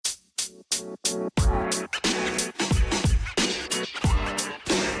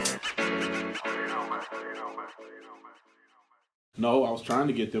No, I was trying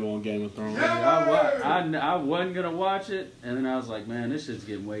to get them on Game of Thrones. I wasn't gonna watch it, and then I was like, man, this shit's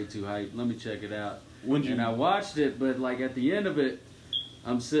getting way too hype. Let me check it out. And I watched it, but like at the end of it,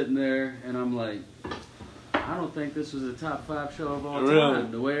 I'm sitting there and I'm like, I don't think this was a top 5 show of all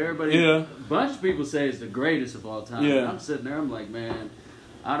time. The way everybody, a bunch of people say it's the greatest of all time. And I'm sitting there, I'm like, man,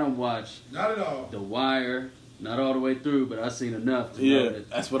 I don't watch not at all The Wire. Not all the way through, but I've seen enough to know that.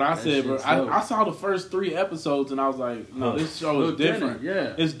 That's what I said, bro. I saw the first 3 episodes and I was like, no, this show is different.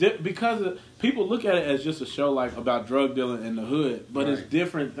 It's because people look at it as just a show like about drug dealing in the hood, but it's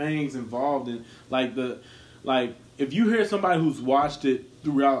different things involved in if you hear somebody who's watched it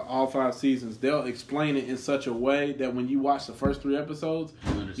throughout all 5 seasons, they'll explain it in such a way that when you watch the first 3 episodes,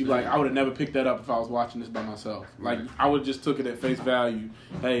 you're like, I would have never picked that up if I was watching this by myself. Like, I would have just took it at face value.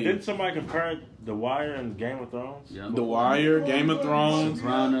 Hey, didn't somebody compare The Wire and Game of Thrones? Yeah. The Wire, Game of Thrones,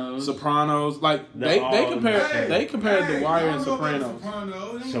 Sopranos. Like they compared The Wire and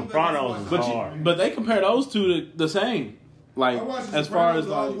Sopranos. Sopranos is hard. But they compare those two to the same. Like as far as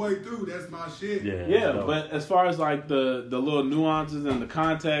all the way through, that's my shit. Yeah, but as far as like the little nuances and the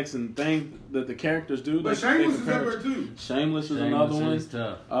context and things that the characters do, but Shameless is up there too. Shameless is another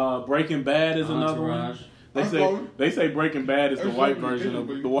one. Breaking Bad is another one. They say Breaking Bad is the white version of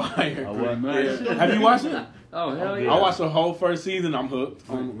The Wire. Have you watched it? Oh hell yeah! I watched the whole first season. I'm hooked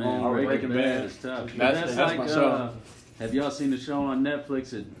on Breaking Bad. Is tough. That's like, my show. Have y'all seen the show on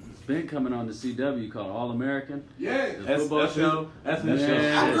Netflix? It's been coming on the CW called All American. Yeah, the football show. That's his show.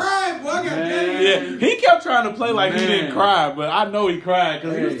 I cried, boy. I got he kept trying to play like he didn't cry, but I know he cried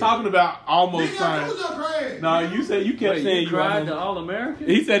because he was talking about almost crying. No, you said you kept saying you cried to All American.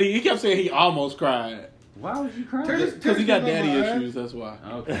 He said he kept saying he almost cried. Why was you crying? Because he got daddy issues. That's why.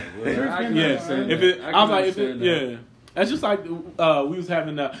 Okay. Well, That's just like we was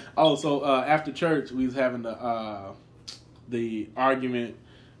having after church we was having the argument.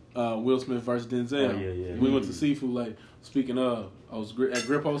 Will Smith versus Denzel. We went to Seafood Lady. Speaking of, I was at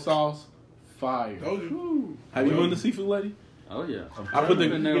Grippo Sauce. Fire. Have you been to Seafood Lady? Oh yeah. I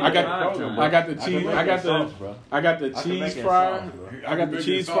got the cheese fry. I got the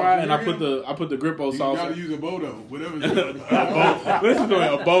cheese fry, and I put the Grippo sauce. You gotta use a Bodo, whatever. Listen to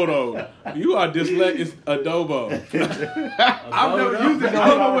it, a Bodo. You are dyslexic. It's adobo. I've never used it. I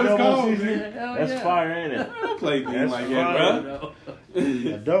don't know what it's called. That's fire, ain't it? I don't play things like that, bro.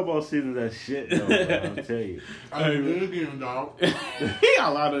 Adobo seasons that shit, though, bro, I'll tell you. I did it again, dog. He a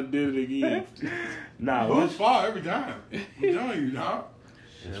lot of did it again. Nah, it's fire every time. I'm telling you, dog.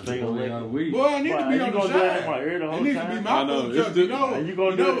 Boy, I need to be on the side. It needs to be my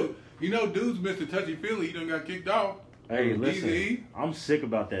fault. You know, dudes Mr. Touchy Feely, he done got kicked off. Hey, listen, I'm sick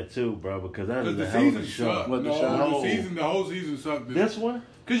about that too, bro, because that is the a hell of a show. show. The whole season sucked. This one?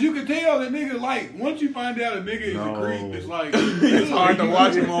 Because you can tell that nigga, like, once you find out a nigga is a creep, it's like... it's hard to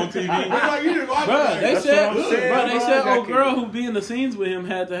watch him on TV. It's like, you didn't watch him. They said old girl who be in the scenes with him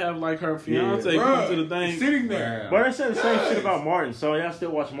had to have, like, her fiance come to the thing. Sitting there. But they said the same shit about Martin, so y'all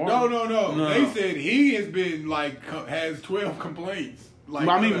still watch Martin? No. They said he has been, like, has 12 complaints. Like,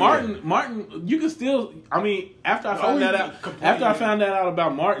 I mean, Martin, you can still. I mean, after I found that out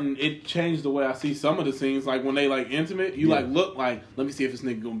about Martin, it changed the way I see some of the scenes. Like when they like intimate, you like look like, let me see if this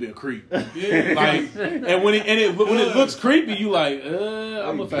nigga gonna be a creep. Yeah. Like, and when it looks creepy, you like,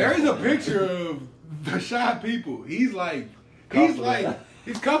 I'm a. There's a picture of the shy people. He's cuffing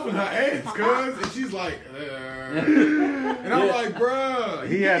her ass, cuz, and she's like, and I'm like, bruh,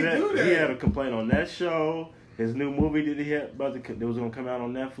 he had a complaint on that show. His new movie that was gonna come out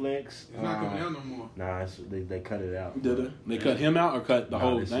on Netflix. It's not coming out no more. Nah, they cut it out. Did it? They cut him out or cut the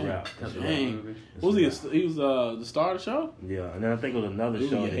whole thing? Dang. Was he was the star of the show? Yeah, and then I think it was another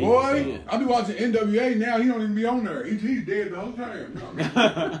show. Boy, I be watching NWA now. He don't even be on there. He's dead the whole time.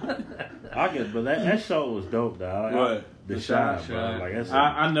 I guess, but that show was dope, dog. What? The Chi, bro. Like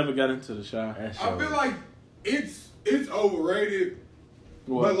I never got into the Chi. I feel like it's overrated,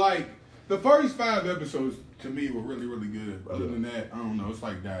 but like the first 5 episodes to me were really, really good. Other than that, I don't know. It's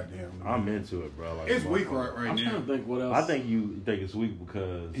like goddamn. I'm into it, bro. Like, it's weak right I'm now. trying to think what else. I think you think it's weak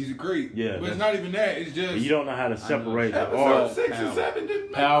because he's a creep. Yeah, but it's not even that. It's just you don't know how to separate the art. 6 and 7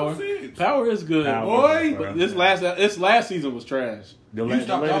 didn't make no sense. Power is good, boy. But this last season was trash. The latest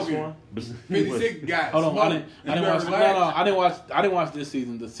one, 56 guys. Hold on, I didn't watch this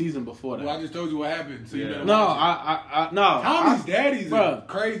season. The season before that. Well, I just told you what happened. So you better no, watch no. Tommy's daddy's a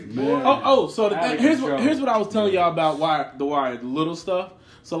crazy boy. So here's what I was telling y'all about The Wire, the little stuff.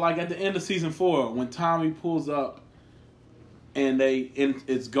 So like at the end of season 4, when Tommy pulls up and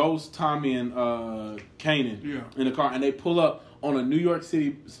it's Ghost, Tommy, and Kanan in the car, and they pull up on a New York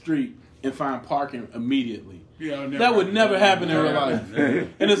City street and find parking immediately. Yeah, that would never happen in real life.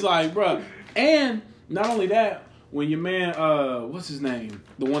 And it's like, bro, and not only that, when your man, what's his name,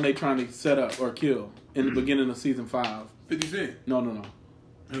 the one they trying to set up or kill in the beginning of season 5, 50 Cent. No.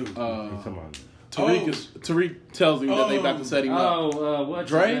 Who? Tariq tells him that they about to set him up. What's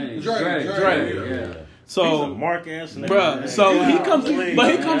Dre? his name? Dre. Yeah. So Mark Anthony, bruh. So he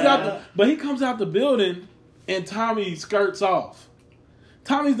comes out the building, and Tommy skirts off.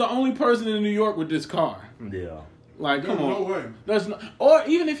 Tommy's the only person in New York with this car. Yeah. Like, come on. No way. There's no, or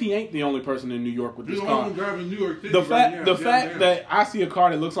even if he ain't the only person in New York with this car. Driving New York City the fact that I see a car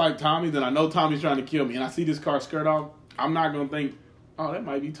that looks like Tommy, then I know Tommy's trying to kill me, and I see this car skirt off, I'm not gonna think, oh, that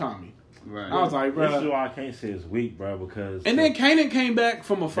might be Tommy. Right. I was like, bro. This is why I can't say it's weak, bro, because... And then Kanan came back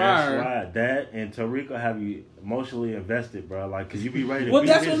from a fire. That's right. That and Tariq will have you emotionally invested, bro. Like, because you be ready to beat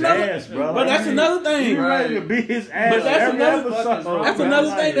his ass, bro. But that's another thing. You ready to beat his ass. But that's another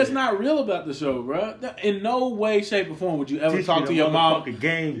bro. thing that's not real about the show, bro. In no way, shape, or form would you ever talk to your mom.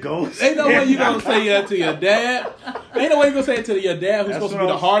 Game Ghost. Ain't no way you gonna say that to your dad. Ain't no way you gonna say it to your dad, who's supposed to be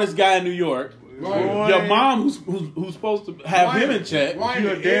the hardest guy in New York. Right. Your mom, who's supposed to have him in check.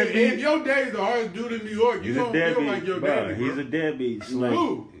 If your dad's the hardest dude in New York, you don't feel like your daddy. He's a deadbeat.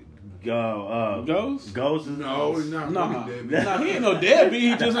 Who? Ghost? Ghost is no, he's not. Nah, he ain't no deadbeat.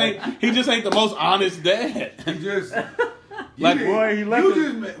 He just ain't the most honest dad. He just. Like, boy, he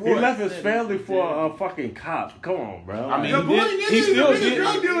left his family for a fucking cop. Come on, bro. I mean, he still did.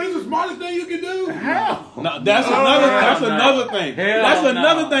 Drug dealer is the smartest thing you can do. How? No, that's another thing. That's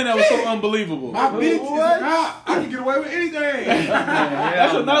another thing that was so unbelievable. My bitch is a cop. I can get away with anything.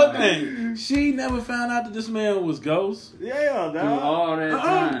 That's another thing. She never found out that this man was Ghost. Yeah, dog. All that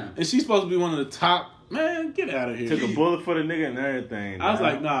time. And she's supposed to be one of the top. Man, get out of here. Took a bullet for the nigga and everything. I was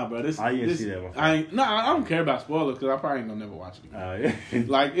like, nah, bro. I didn't see that one. I don't care about spoilers because I probably ain't gonna never watch it again. Yeah.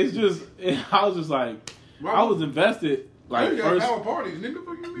 Like, it's just, I was just like, I was invested. Like,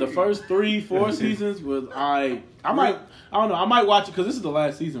 the first 3-4 seasons was I don't know. I might watch it because this is the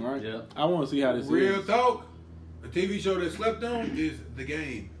last season, right? Yeah. I want to see how this is. Real talk. The TV show that slept on is The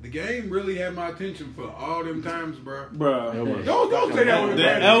Game. The Game really had my attention for all them times, bro. Bruh. Don't say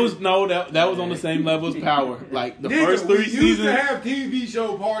that. That was on the same level as Power. Like, the first 3 seasons. We used to have TV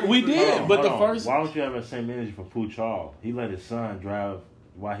show parties. We did, but the first... Why don't you have the same energy for Pooh Charles? He let his son drive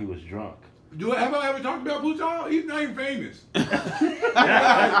while he was drunk. Have I ever talked about Pooh Charles? He's not even famous. He got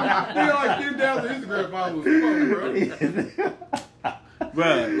like 10,000 Instagram followers. Come on, bro.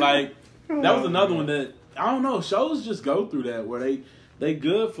 Bruh, like, that was another one that... I don't know. Shows just go through that where they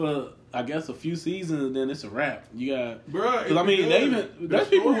good for, I guess, a few seasons and then it's a wrap. You got, because I mean, there's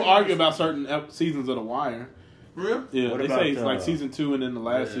people who argue about certain seasons of The Wire. For real? Yeah, they say it's like season 2 and then the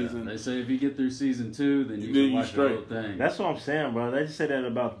last season. They say if you get through season 2, then you can watch the whole thing. That's what I'm saying, bro. They just say that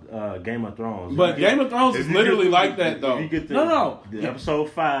about Game of Thrones. But Game of Thrones is literally like that, though. Episode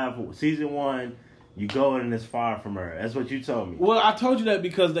 5, season 1. You go in this far from her. That's what you told me. Well, I told you that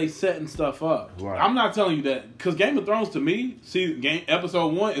because they setting stuff up. Right. I'm not telling you that because Game of Thrones to me,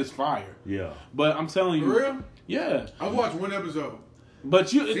 episode 1 is fire. Yeah. But I'm telling you, for real? Yeah. I watched one episode. But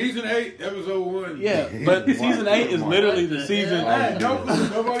season 8, episode 1. Yeah, but season 8 is literally the season.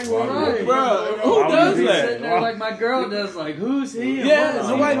 Nobody watches, bro. Who does that? Sitting there like my girl does. Like, who's he? Yeah,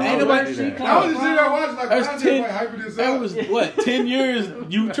 ain't nobody. I was just sitting there watching like that was what 10 years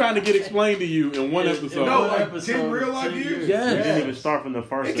you trying to get explained to you in one episode. No, like 10 real life years. Yes. You didn't even start from the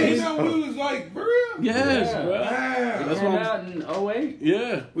first. It came out when we was like, for real. Yes, bro. That's what out in 2008.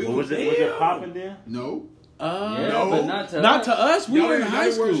 Yeah. Was it popping then? No. No, but not to us. We were in high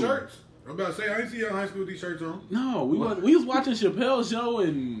school. Shirts. I'm about to say I didn't see y'all in high school with these shirts on. No, we was watching Chappelle's show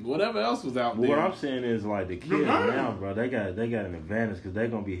and whatever else was out there. What I'm saying is like the kids now, bro. They got an advantage because they're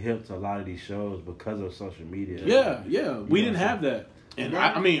gonna be hip to a lot of these shows because of social media. Yeah. We didn't have that. And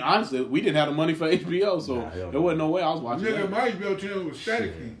I mean, honestly, we didn't have the money for HBO, so there wasn't no way I was watching. Nigga, my HBO channel was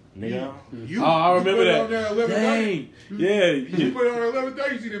static. Nigga, I remember that. Dang. Yeah. You put it on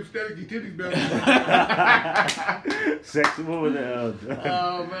 11:30, you see them staticky titties better. Sexy, what was that?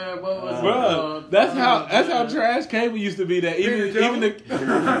 Oh man, what was bro? That's how trash cable used to be. That even the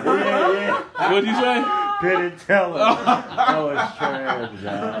what'd you say? Penn and Teller. Oh, it's trash,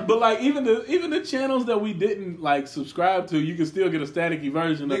 God. But like even the channels that we didn't like subscribe to, you can still get a staticky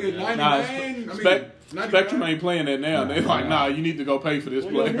version of it. Spectrum ain't playing that now. They're like, nah, you need to go pay for this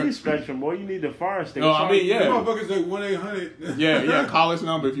player. You don't need Spectrum, boy. You need the Fire Stick. No, I mean, yeah. Motherfuckers like 1-800. Yeah. Call this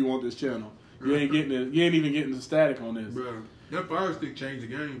number if you want this channel. You ain't even getting the static on this. Bro. That Fire Stick changed the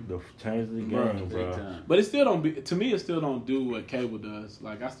game. Changed the game, bro. But it still don't be. To me, it still don't do what cable does.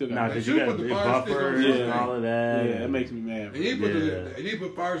 Like I still got. Nah, cause you got the buffers and all of that. Yeah, it makes me mad. And he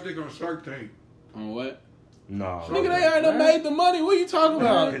put Fire Stick on Shark Tank. On what? No. Nigga, they already made the money. What are you talking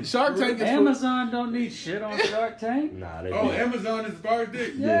about? Shark Tank is Amazon don't need shit on Shark Tank. Nah, they Amazon is Fire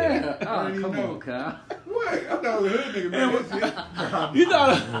Stick? Yeah. Oh, come on, Kyle. What? I thought it was hood nigga.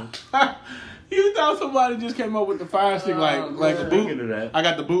 You thought somebody just came up with the Fire Stick like a boot. I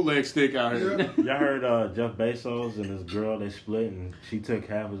got the bootleg stick out here. Yeah. Y'all heard Jeff Bezos and his girl, they split and she took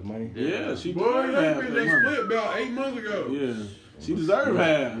half his money? Yeah, she Boy, they split about 8 months ago. Yeah. She deserves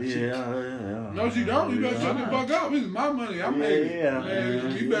half. Yeah. No, she don't. You better shut the fuck up. This is my money. I'm making it.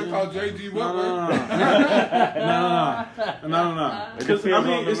 Man, you better call JG Wentworth. No. Because I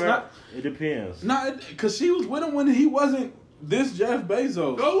mean, it's not. It depends. No, because she was with him when he wasn't this Jeff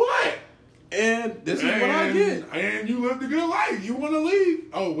Bezos. So what? And this is what I get. And you lived a good life. You want to leave?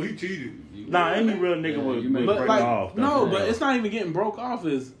 Oh, well, he cheated. Nah, any real nigga would break off. No, but it's not even getting broke off.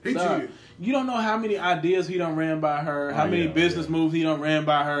 He cheated. You don't know how many ideas he done ran by her, how many business moves he done ran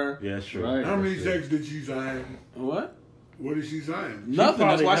by her. Yeah, that's true. Right. How many checks did she sign? What? What did she sign? Nothing.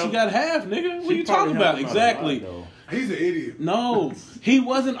 That's why she got half, nigga. What are you talking about? Exactly. He's an idiot. No, he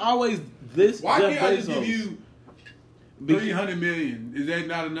wasn't always this. Why Jeff can't I Bezos. just give you $300 million? Is that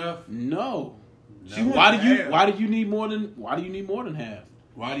not enough? No. Why do you need more than half?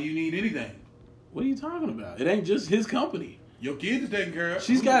 Why do you need anything? What are you talking about? It ain't just his company. Your kids are taken care of.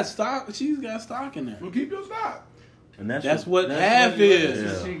 She's got stock in there. Well, keep your stock. And that's what half is.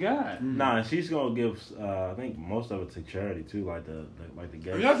 That's what she got. Nah, she's gonna give. I think most of it to charity too, like the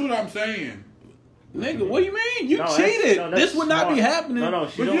gay. I mean, that's what I'm saying. Nigga, what do you mean? You cheated. This would not be happening. No,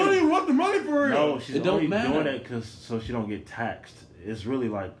 but you don't even want the money for real. No, she's only doing it so she don't get taxed. It's really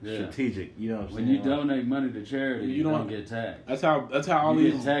like strategic. You know what I'm saying? When you donate money to charity, you don't get taxed. That's how all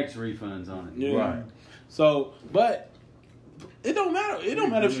you these get tax refunds on it. Yeah. Right. So, but it don't matter. It don't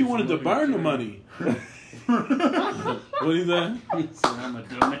matter if she wanted to burn the money. What is that? He said, I'm going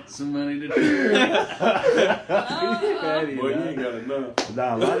to donate some money to charity. Boy, you ain't got enough.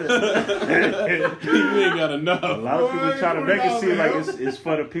 Nah, you ain't got enough. A lot of people try to make it seem like it's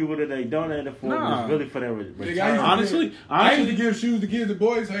for the people that they donated for. Nah. It's really for their retirement. Honestly, I used to give shoes to kids at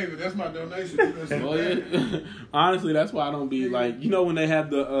Boys Haven. That's my donation. Honestly, that's why I don't be like, when they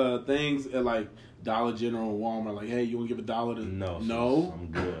have the things at like Dollar General, Walmart, like, hey, you want to give $1 to? No, I'm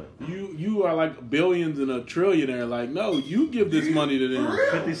good. You are like billions and a trillionaire. Like, no, you give this money to them.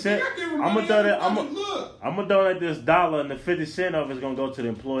 50 cents. I'm gonna donate this $1, and the 50 cents of it's gonna go to the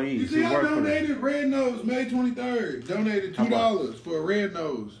employees. You see, I donated Red Nose May 23rd. Donated $2 for a Red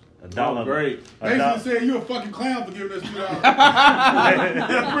Nose. $1. Oh, great. Basically saying you a fucking clown for giving us $2.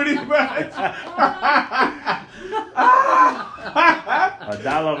 Yeah, pretty much. $1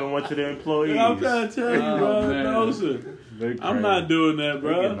 of it went to the employees. I'm trying to tell you, bro. No, sir. I'm not doing that,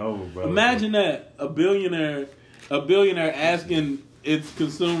 bro. Imagine that. A billionaire asking its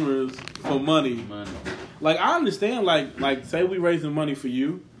consumers for money. Like, I understand, like say we raising money for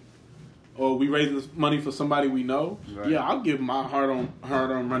you, or we raising money for somebody we know. Right. Yeah, I'll give my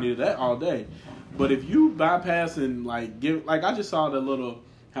hard-earned money to that all day. But if you bypass and I just saw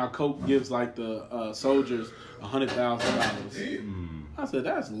how Coke gives like the soldiers $100,000. I said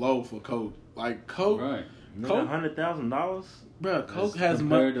that's low for Coke. Like Coke, right? Coke, $100,000. Bro, Coke has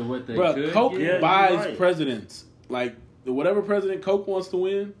money. To what they Coke buys presidents. Like whatever president Coke wants to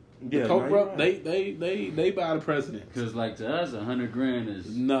win. The Coke bro, they buy the president. Because like to us, $100,000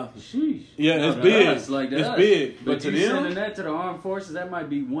 is nothing. Sheesh. Yeah, it's big. Us, it's big. But to you them, sending that to the armed forces, that might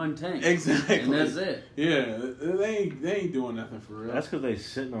be one tank. Exactly. And that's it. Yeah, they ain't doing nothing for real. That's because they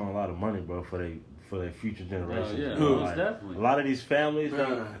sitting on a lot of money, bro, for their future generations. Yeah, like, definitely. A lot of these families,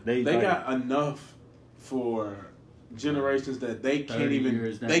 they got enough for generations that they can't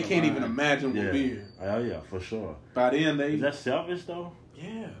even imagine will be here. Oh yeah, for sure. By then is that selfish though?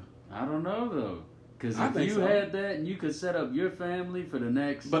 Yeah. I don't know though, because if you had that and you could set up your family for the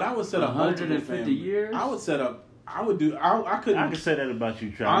next, but I would set up 150 years. I would set up. I would do. I couldn't. I could say that about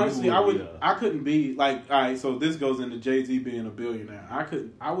you, Travis. Honestly, I couldn't be like. All right, so this goes into Jay-Z being a billionaire.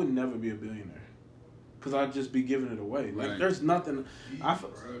 I would never be a billionaire because I'd just be giving it away. Like there's nothing. I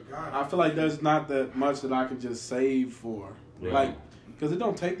feel like there's not that much that I can just save for. Right. Like. Because it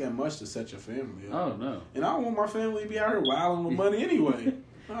don't take that much to set your family up. Oh, no. And I don't want my family to be out here wilding with money anyway.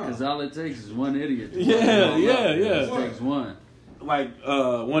 Because all it takes is one idiot. Yeah. It takes one.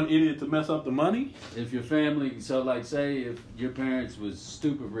 one idiot to mess up the money? If your family, so like say if your parents was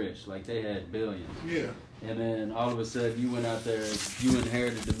stupid rich, like they had billions. Yeah. And then all of a sudden you went out there, you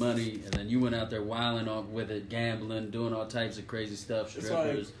inherited the money, and then you went out there wilding off with it, gambling, doing all types of crazy stuff,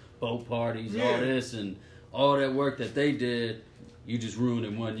 strippers, boat parties, all this, and all that work that they did, you just ruined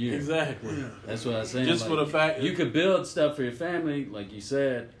in 1 year. Exactly. Yeah. That's what I was saying. Just for the fact you could build stuff for your family, like you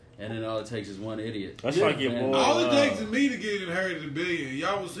said, and then all it takes is one idiot. That's like your boy. All it takes is me to get inherited $1 billion.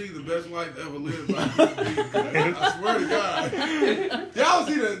 Y'all will see the best life ever lived by $1 I swear to God. Y'all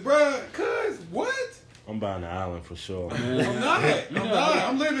see that, bruh? Cuz, what? I'm buying the island for sure. I'm not.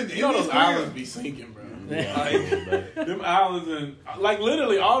 I'm living in those islands be sinking, bro. Them islands and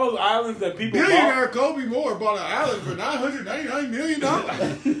literally all those islands that people billionaire Kobe Moore bought an island for $999 million.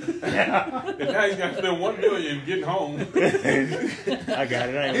 And now he's got to spend $1 million getting home. I got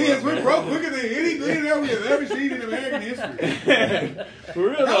it. He has been broke quicker than any billionaire we have ever seen in American history. For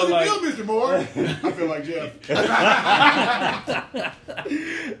real How's though, it feel, Mr. Moore? I feel like Jeff.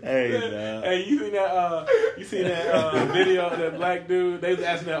 Hey, you seen that video of that black dude? They was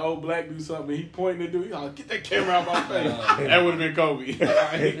asking that old black dude something. He pointing at dude. He's like, "Get that camera out my face." That would have been Kobe.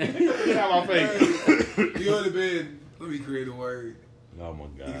 Get out my face. You would have been. Let me create a word. Oh my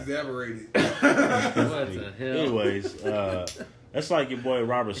God. Exaggerated. What the hell? Anyways, that's like your boy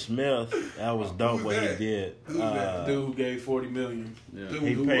Robert Smith. That was dope what he did. That? Dude who gave $40 million. Yeah.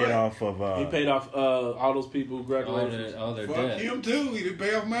 He paid off of. He paid off all those people who graduated. All their Fuck debt. him too. He didn't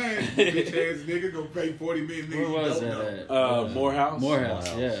pay off mine. Bitch ass nigga gonna pay $40 million. Where was that at? Morehouse. Morehouse,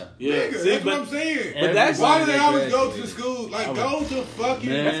 yeah. Nigga, See, that's what I'm saying. But that's why do they always go to school? Like, go to fucking.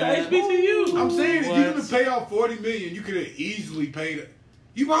 That's HBCU. I'm saying if you didn't pay off $40 million, you could have easily paid it.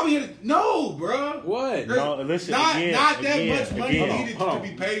 You probably had to, no, bro. What? No, listen, not that much money again. needed to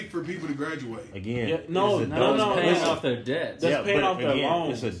be paid for people to graduate. Again, Yeah, no, paying off their debts. That's paying off their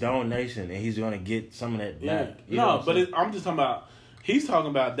loans. It's a donation, and he's going to get some of that back. No, but I'm just talking about. He's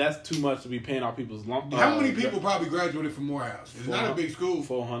talking about that's too much to be paying off people's loans. How many people probably graduated from Morehouse? It's not a big school.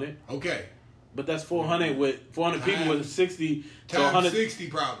 400. Okay. But that's 400 with 400 people with 60 times 60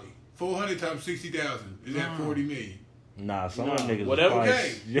 probably. 400 times 60,000 is that 40 million. Nah, some of them niggas. Whatever.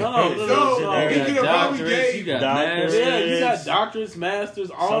 Okay. No. You could have probably gave. You got doctors. Yeah, you got doctorates, masters,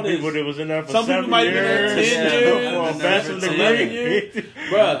 all some this. Some people that was in there for some 7 people might have been there 10 years. for a bachelor's degree.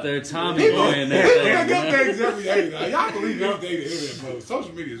 Bro, they're Tommy Boy in there. People get things every day now. Y'all believe everything the internet posts.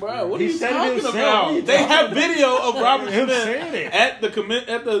 Social media is bro, what are He you said talking himself. about? They have video of Robert Him Smith saying it. at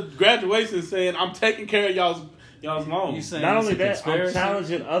the graduation saying, "I'm taking care of y'all's loans." Not only that, I'm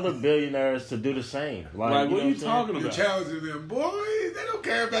challenging other billionaires to do the same. Like what are you talking You're about? challenging them, boy. They don't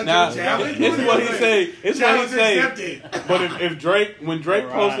care about Now, your challenge. it's what he say. It's what he say. Accepted. But when Drake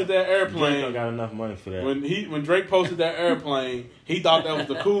posted that Drake airplane, don't got enough money for that. when Drake posted that airplane, he thought that was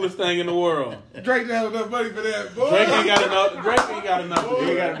the coolest thing in the world. Drake didn't have enough money for that, boy. Drake ain't got enough. Boy. He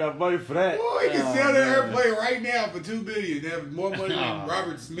ain't got enough money for that. Boy, he can sell that airplane right now for $2 billion. They have more money than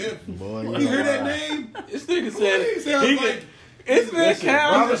Robert Smith. Boy, You hear that name? This nigga said Boy, he sounds he like could. It's been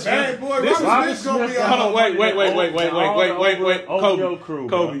counted. bad boy. Robert Smith's gonna be Hold on, wait. Crew,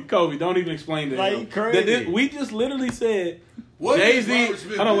 Kobe, don't even explain this. Like, crazy. We just literally said What is Jay-Z. Robert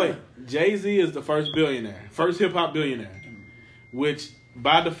Smith Hold on, doing? wait. Jay-Z is the first billionaire, first hip hop billionaire, which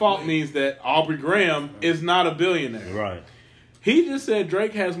by default means that Aubrey Graham is not a billionaire. Right. He just said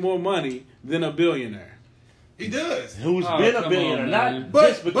Drake has more money than a billionaire. He does. Who's been a billionaire?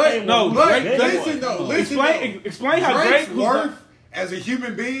 Listen though. Explain how Drake's Drake worth as a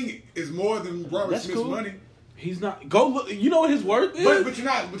human being is more than Robert That's Smith's cool. money. He's not. Go look. You know what his worth is? But you're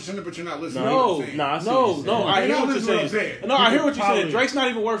not listening. No, I I hear what you're saying. No, I hear what you're saying. Drake's not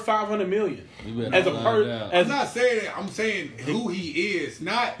even worth $500 million as a person. I'm not saying that. I'm saying who he is,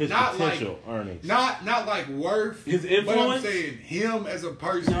 not his not potential like earnings, not like worth his influence. But I'm saying him as a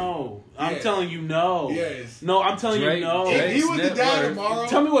person. No, I'm telling you no. Yes. No, I'm telling you no. If he was to die tomorrow,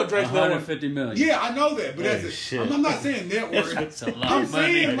 tell me what Drake's net worth. $150 million. Yeah, I know that, but I'm not saying net worth. That's a lot I'm of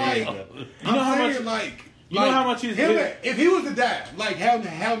money. saying like, You know how much? You know how much he's if he was to die, like how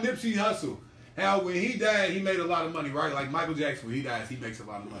Nipsey Hussle, how when he died he made a lot of money, right? Like Michael Jackson, when he dies, he makes a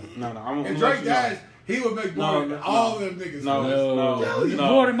lot of money. No. And Drake dies, he would make more than all of them niggas. No.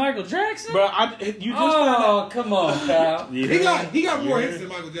 More than Michael Jackson? Bro, you just come on, Kyle. He got more hits than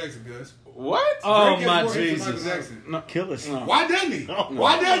Michael Jackson, Gus. What? Oh Drake my has more hits than Jesus! Michael Jackson. No. Killer. No. Why doesn't he?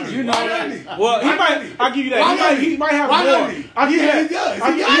 Why doesn't he? You know Why that. doesn't he? Well, he Why might. doesn't he? I'll give you Why that. doesn't He might have Why more. doesn't he? I'll give you Yeah, that. he does. He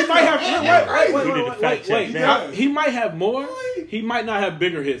might have. Wait. He might have more. He might not have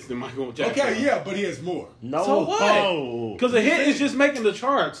bigger hits than Michael Jackson. Okay, yeah, but he has more. No. So what? Because a hit is just making the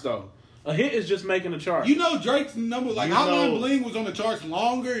charts, though. A hit is just making a chart. You know Drake's number, like Hotline Bling was on the charts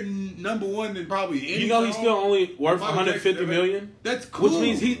longer and number one than probably any. You know he's still only worth 150 million. That's cool. Which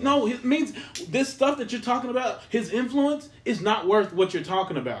means it means this stuff that you're talking about, his influence is not worth what you're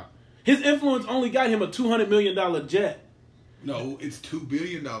talking about. His influence only got him a $200 million jet. No, it's $2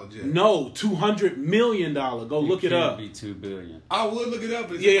 billion jet. No, $200 million. Go look it up. It can't be $2 billion. I would look it up.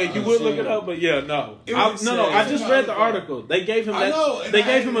 But you would look it up, but no. I just read the article. They gave him They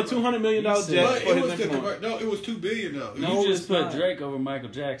gave him a $200 million jet for his influence. No, it was $2 billion though. You just put Drake over Michael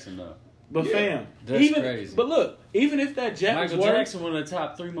Jackson though. But fam, that's crazy. But look, even if that jet Michael was Jackson, one of the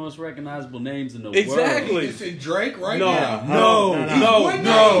top 3 most recognizable names in the world. Exactly. It's in Drake right now. No. He's got one name.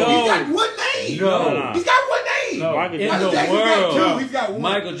 No. He's got one name. No. In the world. He's got one.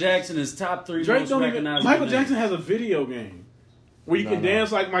 Michael Jackson is top 3 Drake most recognizable. Michael Jackson has a video game where you can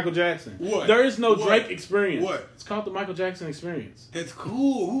dance like Michael Jackson. What? There is no Drake experience. What? It's called the Michael Jackson experience. That's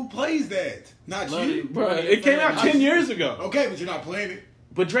cool. Who plays that? Not you. Bro, it came out 10 years ago. Okay, but you're not playing it.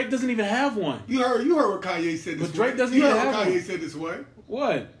 But Drake doesn't even have one. You heard what Kanye said this But Drake way. doesn't you even heard have what Kanye one. said this way.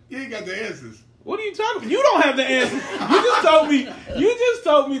 What? You ain't got the answers. What are you talking about? You don't have the answer. You just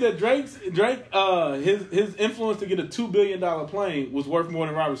told me that Drake his influence to get a $2 billion plane was worth more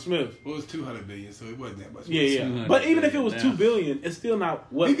than Robert Smith. Well, it was $200 billion, so it wasn't that much. Yeah. But even if it was $2 billion, it's still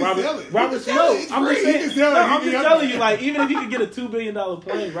not what Robert Smith. I'm just telling you, like, even if he could get a $2 billion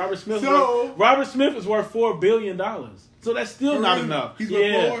plane, Robert Smith is worth $4 billion. So that's still not enough. He's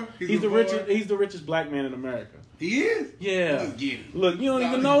worth $4? He's the richest black man in America. He is? Yeah. Look, you don't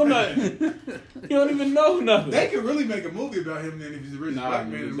even know nothing. You don't even know nothing. They could really make a movie about him then if he's the richest black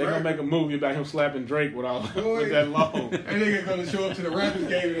man in America. They're going to make a movie about him slapping Drake with that long. And they're going to show up to the Raptors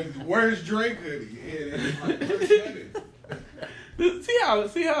game and where's Drake hoodie? See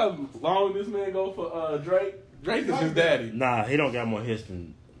how long this man go for Drake? Drake is his daddy. Nah, he don't got more hits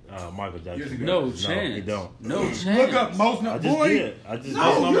than Michael Jackson. No chance. No, he don't. No chance. Look up most I number. just Boy, did. I just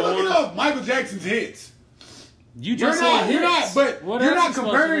no, you're looking up Michael Jackson's hits. You just said hits. You're not, but what you're not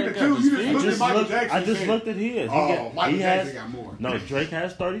comparing the two. You just looked at Michael Jackson. I just looked at his. Michael Jackson got more. No, Drake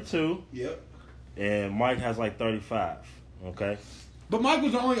has 32. Yep. And Mike has like 35. Okay. But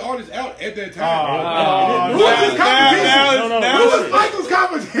Michael's the only artist out at that time. Who was his competition? Who was Michael's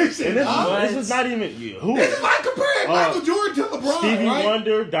competition? This is not even who. This is like comparing Michael Jordan to LeBron. Stevie right?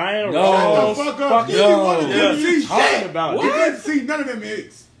 Wonder, Diana Ross. Shut the fuck up. Stevie Wonder didn't see shit. About he didn't see none of them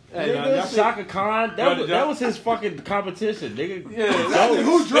hits. Hey, Shaka Khan, that was his fucking competition, nigga. Yeah, exactly.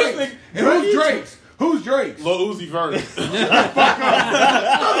 Who's Drake? And who's Drake's? Who's Drake's? Lil Uzi Vert.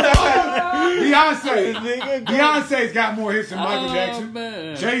 Beyonce's got more hits than Michael Jackson.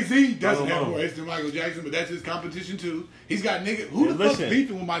 Man. Jay-Z doesn't have more hits than Michael Jackson, but that's his competition too. He's got niggas. Who the fuck's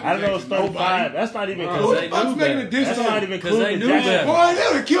beefing with Michael Jackson? I know it's 35. That's not even Who the fuck's making a diss? That's not even because they knew that. Boy, they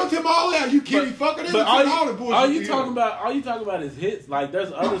would have killed him all out. You kidding? Fucking but all you talking about is hits. Like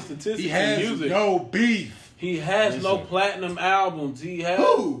there's other statistics he has in music. No beef. He has no platinum albums. He has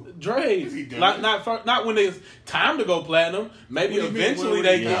Drake. Not when it's time to go platinum. Maybe eventually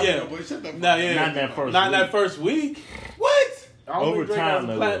they can. Not in that first week. What? Over time,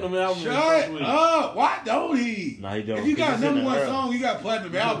 platinum album. Shut up! Why don't he? No, he don't. If you got a number 1 song, you got a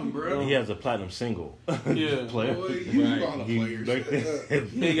platinum album, bro. He has a platinum single. Yeah, player. Boy, you all the players.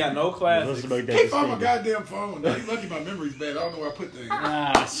 He ain't got no classics. Keep on my goddamn phone. You lucky my memory's bad. I don't know where I put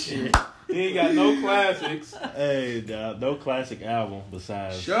things. Shit. He ain't got no classics. Hey, no classic album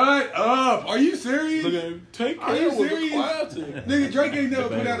besides. Shut up! Are you serious? Look at him. Take Care was a classic. Nigga, Drake ain't never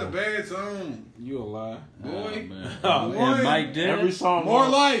put out a bad song. You a lie, boy. And Mike did. Every song, More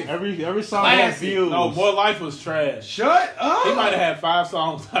Life. Every song has views. No, More Life was trash. Shut up! He might have had 5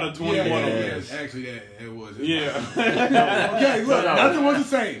 songs out of 21 of them. Actually, it was. Yeah. Okay, look, nothing was the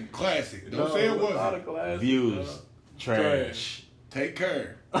same. Classic. Don't say it wasn't. Views. Trash. Take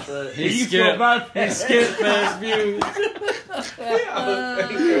Care. He skipped past views.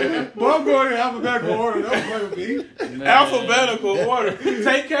 Well, I'm going in alphabetical order. Don't play with me. Man. Alphabetical order.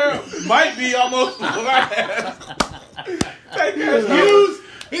 Take Care might be almost last. Take Care views.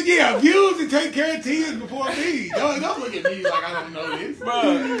 Yeah, Views and Take Care of T is before me. Don't look at me like I don't know this. Bro,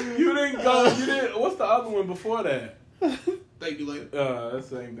 you didn't go. What's the other one before that? Thank you later. That's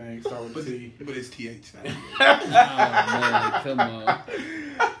the same thing. Start with T. But it's TH now. Oh, man, come on.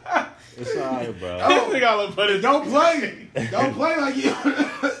 It's alright, bro. Don't play. Don't play like you.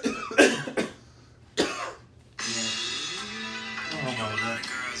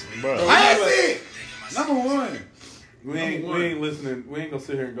 Bro. That's it. Number 1. We ain't listening. We ain't gonna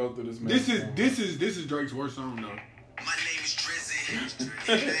sit here and go through this. This is Drake's worst song though. My name is Drizzy.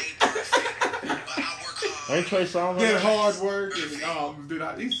 And I ain't perfect, but I work hard. Ain't Trey Songz? That hard work. And, dude,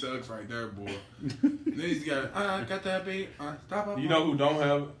 he sucks right there, boy. Then he's got that beat. Stop up. You know who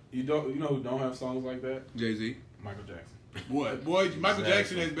don't have songs like that? Jay-Z. Michael Jackson. Boy, Michael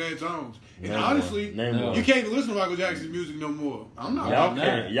Jackson has bad songs. And honestly, you can't listen to Michael Jackson's music no more. I'm not.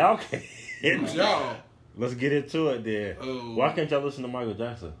 Y'all can't. Y'all. Let's get into it then. Why can't y'all listen to Michael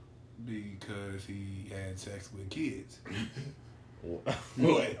Jackson? Because he had sex with kids. What?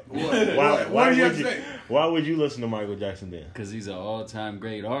 What do you have to say? Why would you listen to Michael Jackson then? Because he's an all-time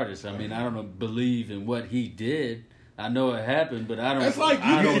great artist. I mean, I don't believe in what he did. I know it happened, but I don't. That's like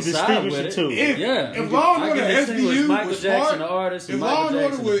I don't side with it. If Law and Order SVU Michael was Jackson, smart, the artist, and Michael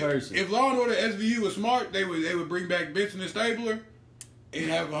Jackson, the person. If Law and Order SVU was smart, they would bring back Benson and Stabler and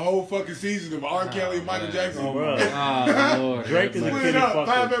have a whole fucking season of R. Kelly and Michael Jackson. Oh, bro. Lord. Drake is a kitty fucker.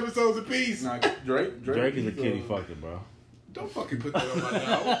 5 episodes apiece. Nah, Drake is a kitty fucker, bro. Don't fucking put that on my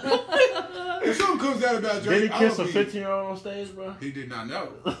mouth. If something comes out about Drake, did he kiss a 15-year-old on stage, bro? He did not know.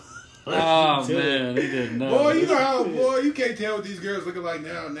 Oh man, he didn't know. Boy, you know how you can't tell what these girls looking like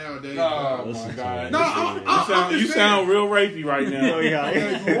nowadays. Oh my god! No, you sound real rapey right now.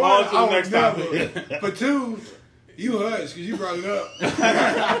 On to the next topic. For 2, you hush because you brought it up.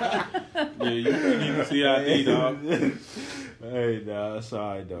 Yeah, you can see ID, dog. Hey, nah, that's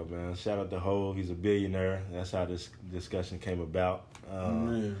all right though, man. Shout out to Hov. He's a billionaire. That's how this discussion came about.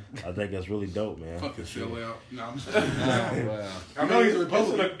 I think that's really dope, man. Fucking chill out. No, I'm just wow. I know he's a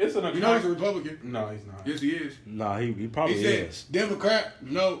Republican. He's a Republican. No, he's not. Yes, he is. Nah, he probably he said, is. Democrat?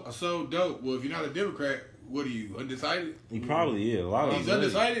 No, so dope. Well, if you're not a Democrat, what are you, undecided? He probably is. A lot of He's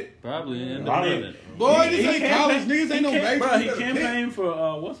undecided? Probably independent. Boy, these ain't college niggas, ain't no major. Bro, he campaigned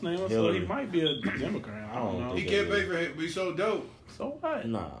for, what's name? So he might be a Democrat. I don't know. He campaigned for him, but he's so dope. So what?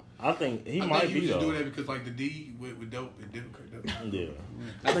 Nah, I think he might be, though. doing that because, like, the D with dope and Democrat. Yeah.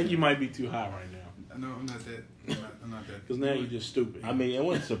 I think you might be too high right now. No, I'm not that. I'm not that. Because now you're just stupid. I mean, it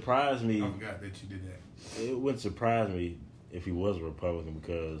wouldn't surprise me. I forgot that you did that. It wouldn't surprise me if he was a Republican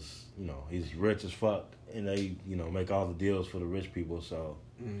because, you know, he's rich as fuck and they, you know, make all the deals for the rich people, so.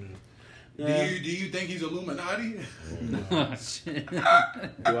 Yeah. Do you think he's Illuminati? Oh, shit. Do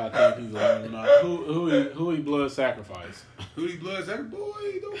I think he's Illuminati? Who he blood sacrifice? Who he blood sacrifice?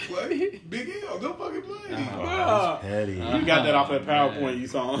 Boy, don't play. Big L, don't fucking play. Petty. You got that off that PowerPoint you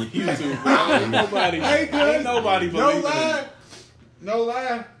saw on YouTube. Ain't nobody believe it. No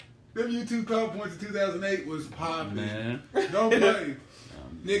lie. Them YouTube PowerPoints in 2008 was popping. Man. Don't play.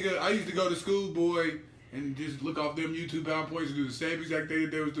 Nigga, I used to go to school, boy, and just look off them YouTube PowerPoints and do the same exact thing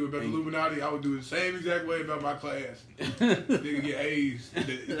that they was doing about the Illuminati. I would do the same exact way about my class. Nigga get A's.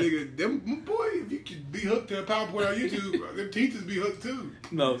 Nigga, them boy, if you could be hooked to a PowerPoint on YouTube, them teachers be hooked too.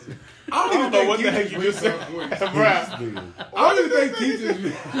 No, I don't know what the heck you just said. I don't even think teachers.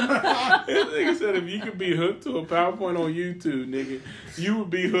 This nigga said if you could be hooked to a PowerPoint on YouTube, nigga, you would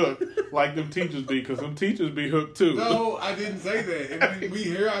be hooked like them teachers be, because them teachers be hooked too. No, I didn't say that. And we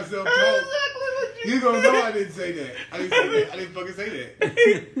hear ourselves talk. You gonna know I didn't say that. I didn't fucking say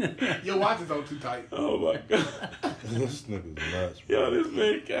that. Your watch is on too tight. Oh my god. This nigga's nuts, Yo, bro. this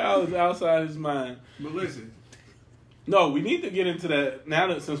man Cal is outside his mind. But listen. No, we need to get into that now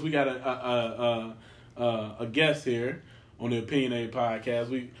that since we got a guest here on the Opinionated Podcast.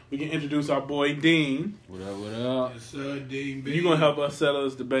 We can introduce our boy Dean. What up? Yes, Dean. You gonna help us settle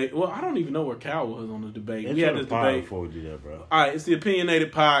this debate? Well, I don't even know where Cal was on the debate. We had this debate before we do that, bro. All right, it's the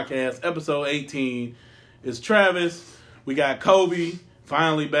Opinionated Podcast, episode 18. It's Travis. We got Kobe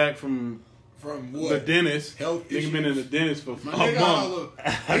finally back from what? The dentist. Health issues. He's been in the dentist for a month.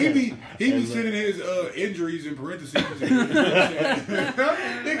 He be sending his injuries in parentheses.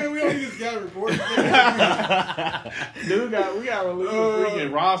 Nigga, we don't need this guy report. Dude, we got released the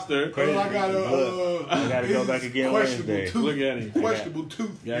freaking roster. I gotta go back again Wednesday. Look at him. Questionable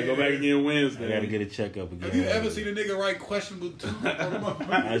tooth. Gotta go back again Wednesday. I gotta get a checkup again. Have you ever seen a nigga write questionable tooth?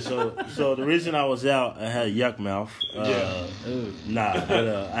 Right, so the reason I was out, I had yuck mouth. But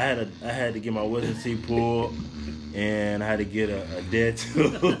I had to get my wisdom teeth pulled, and I had to get a dead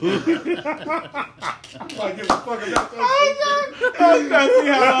tooth. I give a fuck about I was trying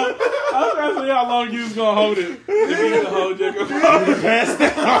to see how long you was gonna hold it. If you could hold your Passed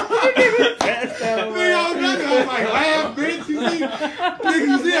out. Nigga, I was like, laugh, bitch. You see, I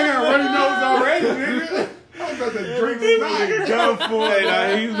got a runny nose already, nigga. I was about to drink tonight. Jump for it.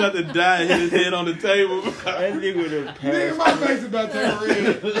 Hey, he was about to die and hit his head on the table. That nigga would have passed. Nigga, my face about to turn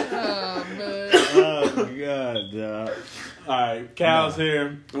red. Oh, man. Oh, God, dog. All right, Cal's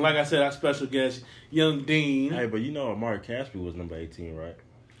here. And like I said, our special guest, Young Dean. Hey, but you know Amari Caspi was number 18, right?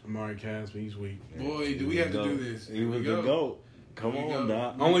 Amari Caspi, he's weak. Boy, do we have to do this? He was the GOAT. Come on,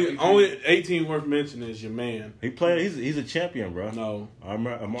 Doc. Only 18 worth mentioning is your man. He played. He's a champion, bro. No,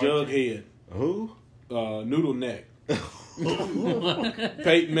 Jughead. Jughead. Who? Noodle Neck.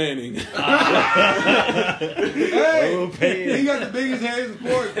 Peyton Manning. Hey, he got the biggest head in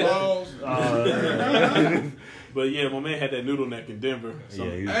sports, balls. But yeah, my man had that noodle neck in Denver. So.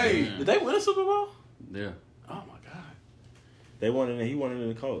 Yeah, did they win a Super Bowl? Yeah. Oh my God. They won it. He won it in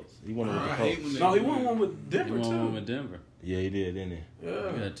the Colts. He won it with the Colts. No, he won one with Denver too. He won one with Denver. Yeah, he did, didn't he?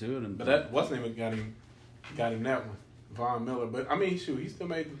 Yeah. He got two of them. But that what's name got him that one. Von Miller, but I mean, shoot, he still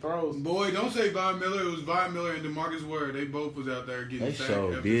made the throws. Boy, don't say Von Miller. It was Von Miller and DeMarcus Ware. They both was out there getting sacked. They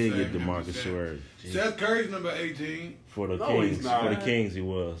so big at DeMarcus Ware. Seth Curry's number 18. For the Kings. For the Kings, he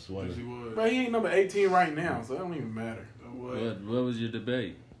was. Yes, he was. But he ain't number 18 right now, so it don't even matter. What was your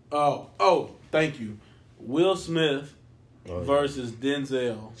debate? Oh, thank you. Will Smith versus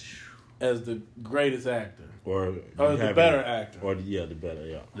Denzel as the greatest actor. Or the better actor. Or the better,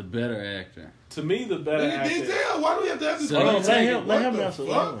 yeah. The better actor. To me, the better actor. Denzel, why do we have to have this? Let him answer.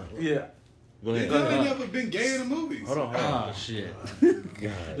 Yeah. Go ahead. Denzel ain't never been gay in the movies. Hold on. Oh, shit.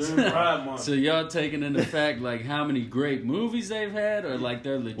 God. So y'all taking into fact, like, how many great movies they've had, or, like,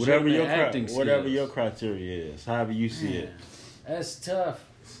 their legitimate acting skills? Whatever your criteria is, however you see it. That's tough.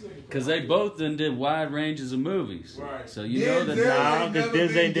 Because they both then did wide ranges of movies. Right. So you know that because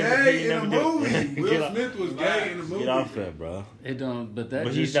Denzel ain't gay in a movie. Will Smith was gay in the movie. Get off that, bro. It don't, but that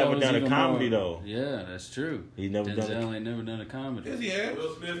But just he's never shows done a even comedy, more. though. Yeah, that's true. He's never Denzel ain't never done a comedy. Yes, he has.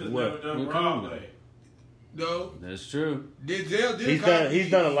 Will Smith has What? never done What Broadway. No. That's true. Denzel did He's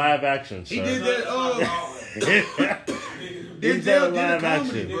done a live action, sir. He did that, He's Denzel done did a live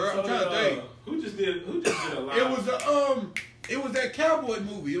comedy, action. bro. I'm trying to think. Who just did a live? It was that cowboy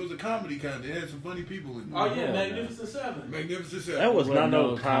movie. It was a comedy kind of. It had some funny people in it. Oh yeah, Magnificent Seven. Magnificent Seven. That was not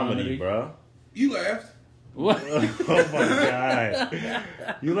no comedy, comedy, bro. You laughed. What? Oh my God!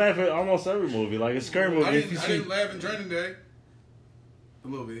 You laugh at almost every movie, like a scary movie. I didn't laugh in Training Day. A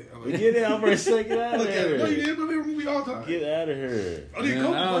little bit. Get it out for a second. Get out of here. No, you did. My favorite movie all the time. Get out of here. I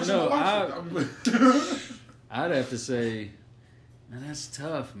don't know. I'd have to say, man, that's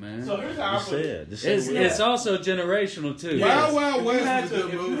tough, man. So here's how I put it. It's also generational too. Wild Wild West.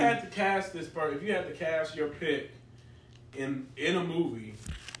 If you had to cast if you had to cast your pick in a movie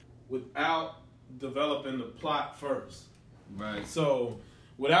without developing the plot first, right? So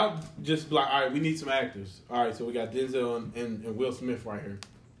without just like, all right, we need some actors. All right, so we got Denzel and Will Smith right here.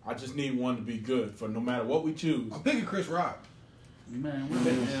 I just need one to be good for no matter what we choose. I'm picking Chris Rock. Man, what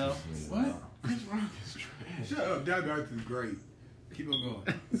the hell? What? Chris Rock is trash. Shut up, that guy is great. Keep on going.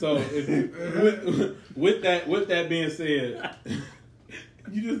 So with that being said,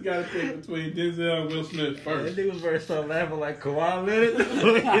 you just gotta pick between Denzel and Will Smith first. That nigga was first start laughing like Kawhi Leonard.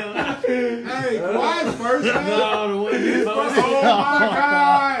 Hey, Kawhi's first. No, the one you oh my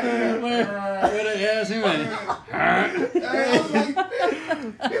God! Where the hell's him at?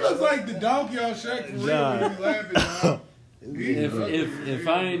 He looks like the donkey on Shaq for real when he's laughing. If I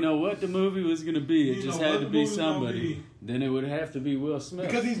didn't know what the movie was gonna be, it just had to be somebody. Then it would have to be Will Smith.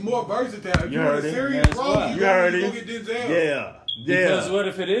 Because he's more versatile. If You you want heard a it. serious role, you heard go it. get Denzel. Yeah. Because what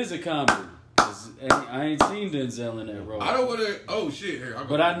if it is a comedy? I ain't seen Denzel in that role. I don't want to. Oh shit! Here,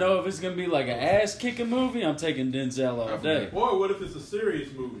 but I know if it's gonna be like an ass kicking movie, I'm taking Denzel all day. Or what if it's a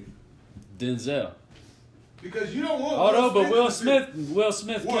serious movie? Denzel. Because you don't want. But Will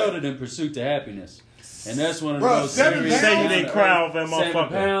Smith killed it in Pursuit to Happiness. And that's one of those serious. Say you didn't cry off that motherfucker. 7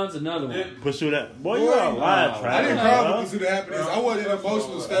 pounds, another one. Pursue that. Boy, you are alive, I didn't cry off Pursuit to Happiness. I wasn't in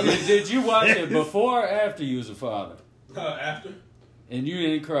emotional state. Did you watch it before or after you was a father? After. And you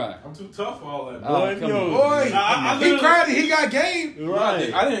didn't cry. I'm too tough for all that. Oh, come on. Boy, he cried and he got game.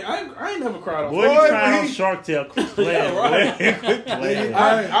 Right. I ain't never cried off. Boy, you cried on Shark Tale. Yeah, right.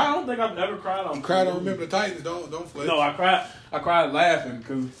 I don't think I've ever cried on. You cried on Remember the Titans. Don't flip. No, I cried laughing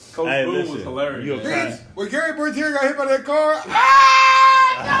because Coach Boone was hilarious. Bitch, when Gary Bertier got hit by that car,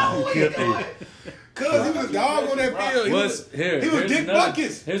 cause he was a dog on that field. He was Dick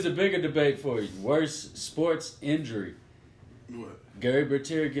Buckus. Here's a bigger debate for you. Worst sports injury. What? Gary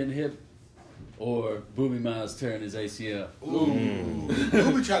Bertier getting hit or Boobie Miles tearing his ACL? Ooh.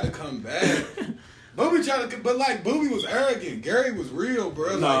 Boobie tried to come back. But Boobie was arrogant. Gary was real,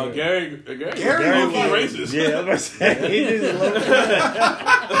 bro. No, like, Gary was racist. Yeah, I'm about to say. He just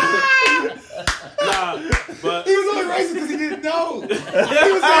but he was only racist because he didn't know. He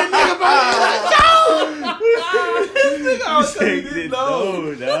was saying nigga about he didn't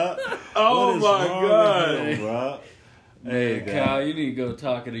know. Oh my God, bro. Hey, Kyle, you need to go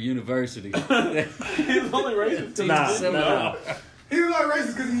talk at a university. He's only racist. Nah. He was like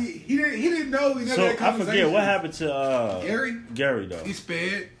racist because he didn't know he never So had conversation. I forget what happened to Gary though. He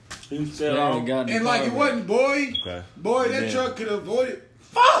sped. He sped off. And like it wasn't boy. Okay. Boy, that truck could have avoided.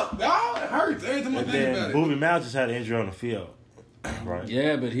 Fuck, dog, it hurts every time I think about it. Booby Mal just had an injury on the field, right?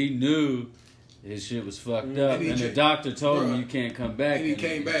 Yeah, but he knew his shit was fucked up, and the doctor told him you can't come back. And he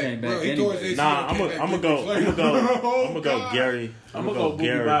came back. Anyway. Nah, I'm gonna go Gary. I'm gonna go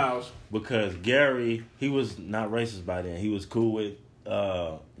Gary Miles because Gary, he was not racist by then. He was cool with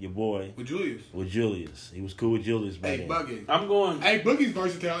your boy with Julius. He was cool with Julius by then. Buggy. I'm going. Hey, Boogie's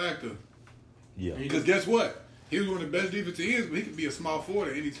versatile actor. Yeah. Because guess what? He was one of the best defensive ends, but he could be a small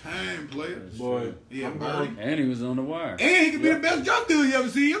forward at any time, player. Boy, yeah, and he was on the wire. And he could be the best jump dude you ever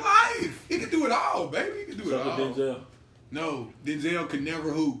see in your life. He could do it all, baby. He could do it all. Denzel. No, Denzel could never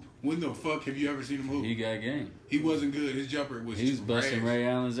hoop. When the fuck have you ever seen him hoop? He got game. He wasn't good. His jumper was He was busting Ray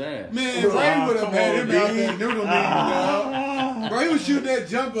Allen's ass. Man, Ray would have had him out there. Never gonna need him, bro. He was shooting that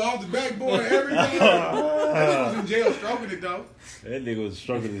jumper off the backboard every time. That nigga was in jail stroking it, though. That nigga was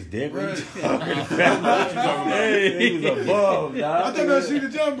stroking his dick. Right. Hey, he was above, dog. I thought I shoot the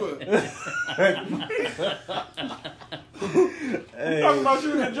jumper. Hey. Talking about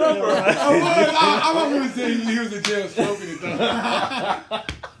shooting a jumper. I wasn't really saying he was in jail smoking it though.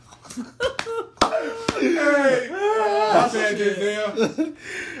 Hey, my bad, Denzel.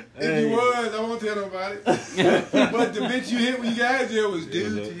 If you was, I won't tell nobody. But the bitch you hit when you got in jail was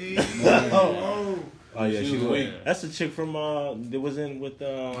duty. Oh yeah, she was weak. That's the chick from that was in with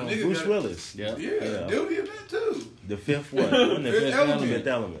Bruce Willis. Yeah, duty in that too. The fifth what? Fifth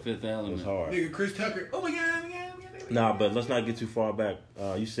Element. Fifth Element was hard. Nigga, Chris Tucker. Oh my god. Nah, but let's not get too far back.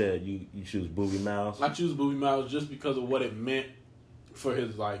 You said you choose Booby Miles. I choose Booby Miles just because of what it meant for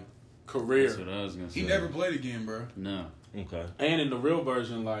his like career. That's what I was gonna say. He never played again, bro. No. Okay. And in the real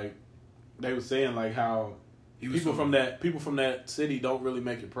version, like they were saying, like how people from that city don't really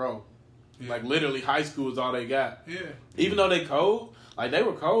make it pro. Yeah. Like literally, high school is all they got. Yeah. Even though they cold, like they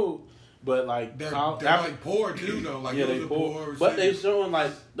were cold, but like they're like poor too, though. Like yeah, they poor. But they showing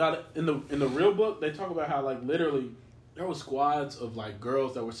like in the real book, they talk about how like literally there were squads of like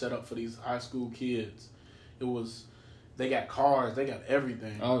girls that were set up for these high school kids. They got cars, they got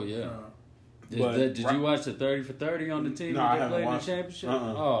everything. Oh yeah. Did you watch the 30 for 30 on the team that they played in the championship?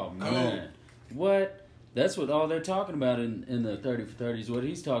 Oh man, what? That's what all they're talking about in the 30 for 30 is what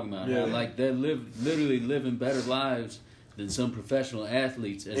he's talking about. Yeah. How, like they're literally living better lives than some professional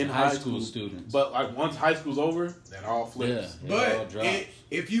athletes as high school students. But like once high school's over, that all flips. Yeah, but all drops.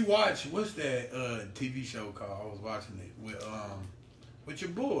 If you watch, what's that TV show called? I was watching it with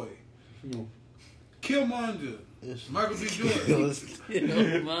your boy, Killmonger. Michael B. Jordan.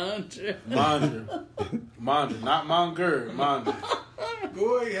 Monger, not Monger. Monger.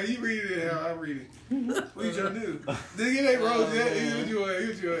 Boy, how you read it? How I read it? What you trying to do? It ain't Rose yet.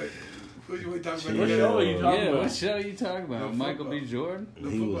 What you talking about? What show are you talking about? What show are you talking about? Michael B. Jordan?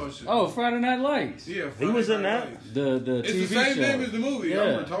 The football show. Oh, Friday Night Lights. Yeah, he was in that. The TV show. It's the same name as the movie. Yeah.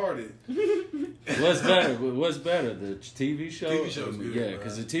 I'm retarded. What's better, the TV show? TV show's good. Yeah,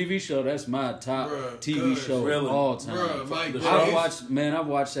 because the TV show, that's my top TV show of all time. I've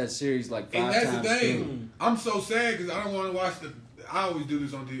watched that series like 5 times. And that's the thing. I'm so sad because I don't want to watch I always do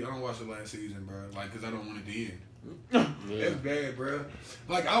this on TV. I don't watch the last season, bro. Like, because I don't want it to end. Yeah. That's bad, bro.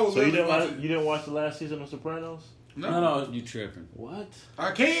 Like, I was. So you didn't watch the last season of Sopranos? No, you tripping? What?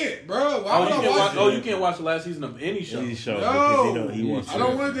 I can't, bro. Why would I watch it? You can't watch the last season of any show. No, I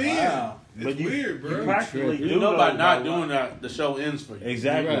don't want it to end. Wow. It's weird, bro. You practically you know by not doing that, the show ends for you.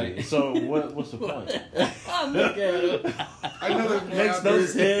 Exactly. Right. So what's the point? Look at him. Another Next to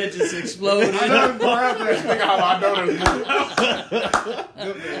his head just exploded. Yeah,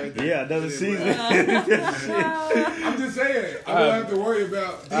 another season. I'm just saying. I don't have to worry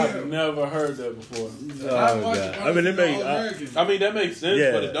about them. I've never heard that before. I mean, that makes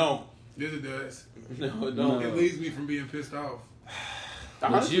sense, but it don't. Yes, it does. No, it don't. It leaves me from being pissed off.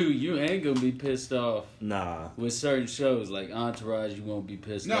 But you ain't gonna be pissed off. Nah. With certain shows like Entourage, you won't be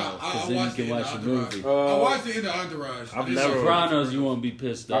pissed off because then you can watch the movie. I watched it in the Entourage. Sopranos, you won't be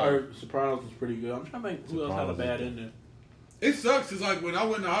pissed off. I heard Sopranos was pretty good. I'm trying to think who else had a bad ending. It sucks because like when I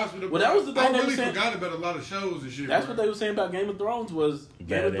went to the hospital, well, that was the thing I really forgot about a lot of shows and shit. That's what they were saying about Game of Thrones was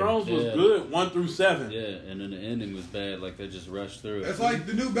Game of Thrones was good 1 through 7. Yeah, and then the ending was bad. Like they just rushed through it. That's like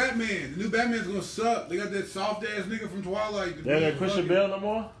the new Batman. The new Batman's gonna suck. They got that soft ass nigga from Twilight. They got Christian Bale no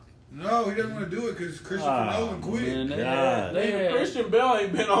more. No, he doesn't want to do it because Christopher Nolan quit. Man, Christian Bale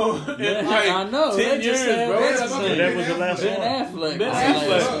ain't been on in like I know. 10 years, bro. That was the last one. Ben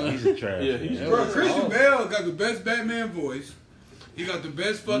Affleck. He's a trash. Yeah, bro, Christian Bale got the best Batman voice. He got the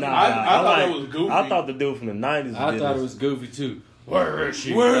best fucking. I thought it was goofy. I thought the dude from the 90s. I thought it was goofy too. Where is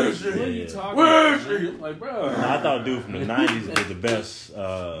she? Where is she? What are you talking about? Where is she? Like, bro. I thought a dude from the 90s was the best.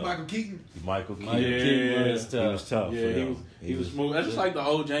 Michael Keaton. Michael Keaton. Was tough. He was tough. Yeah, he was smooth. That's just like the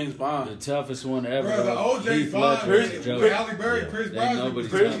old James Bond. The toughest one ever. Bro, the old James Bond. Halle Berry, Chris Brosnan.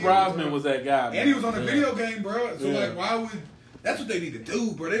 Chris Brosnan was that guy. Man. And he was on a video game, bro. So, like, why would... That's what they need to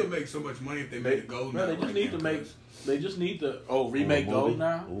do, bro. They'll make so much money if they make a Gold now. They just need to make... They just need to... remake Gold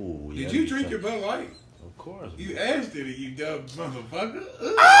now? Ooh, Did you drink your Bud Light? Of course. You asked it, you dumb motherfucker.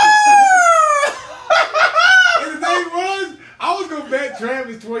 And the thing was, I was gonna bet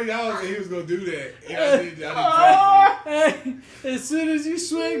Travis $20 that he was gonna do that. And I didn't as soon as you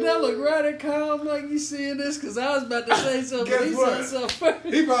swinged, I looked right at Kyle. I'm like, you seeing this? Because I was about to say something. Guess he what? said something first.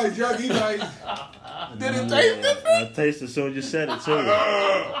 He probably drunk. He probably... Did it taste different? I tasted as soon as you said it too.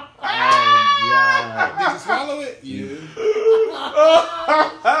 Oh God! Did you swallow it? Yeah.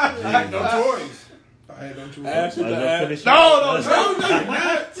 I had no choice. No,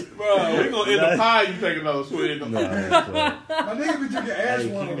 bro, we gonna end the pie. You take another swig. My nigga be drinking ash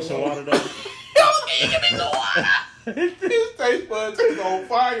water. Give me some water though. Give me some water. His taste buds is on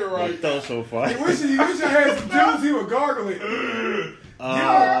fire right now. So far. He wish I had some juice. He would gargle it.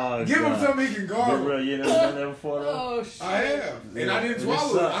 Give him something he can gargle. Bro, you never done that before though? Oh, shit. I have. And I didn't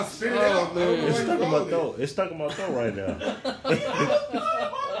swallow it. I spit it out. It's stuck in my throat. It's stuck in my throat right now.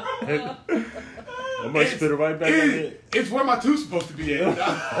 I'm gonna spit it right back in it. It's where my tooth's supposed to be at.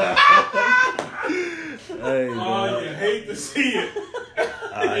 Hey, man. You hate to see it.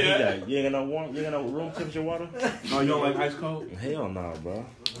 You ain't got no room temperature water? No, you don't like ice cold? Hell no, bro.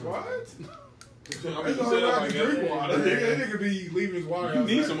 What? I mean, you said like drink water. That nigga be leaving his water. You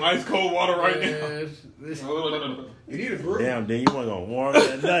need some ice cold water right now. You need a brew. Damn, then you want to warm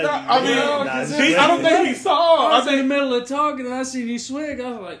it? I don't think he saw. I was in the middle of talking and I seen you swig.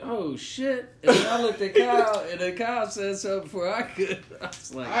 I was like, oh shit. And then I looked at Kyle and then Kyle said something before I could. I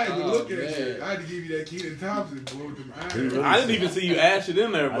was like, I had to look at that shit. I had to give you that Keaton Thompson. Blow with them eyes. Really I didn't even see you ash it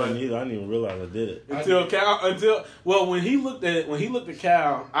in there, but I didn't even realize I did it. When he looked at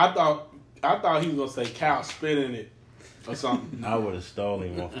Cal, I thought he was gonna say Cal spit in it or something. I would have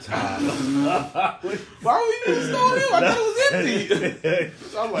stolen him off the top. Why would you stole him? I thought it was empty.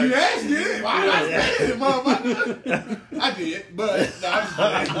 So I'm like, you asked it. Why not spit it, motherfucker? I did, but no,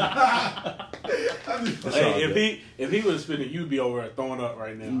 I'm just playing. Hey, if he would have spit it, you'd be over there throwing up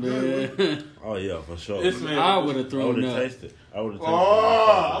right now. Oh yeah, for sure. I would have thrown up. I would have tasted. Oh,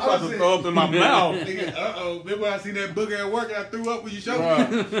 I'm about to throw up in my mouth. Remember when I seen that booger at work and I threw up when you showed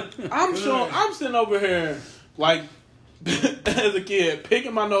me? I'm sitting over here like as a kid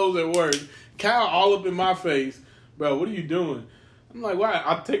picking my nose at work. Kyle all up in my face, bro. What are you doing? I'm like, why?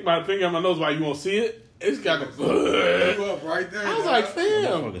 I take my finger on my nose. Why, you won't see it? It's got the up right there. I was like, fam.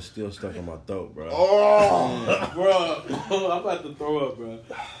 That motherfucker's still stuck in my throat, bro. Oh, bro. I'm about to throw up, bro.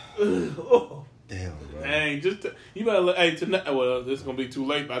 Damn, bro. Dang, you better, tonight, well, this is going to be too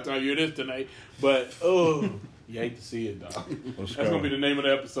late by the time you hear this tonight, but, you hate to see it, dog. That's going to be the name of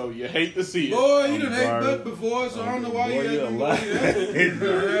the episode. You hate to see it. Boy, you done ate butt before, so I don't know why you hate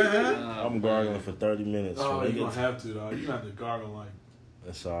it. I'm gargling for 30 minutes. Oh, you're going to have to, dog. You're going to have to gargle like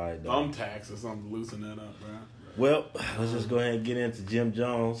that's all right, dog. thumbtacks or something to loosen that up, bro. Well, let's just go ahead and get into Jim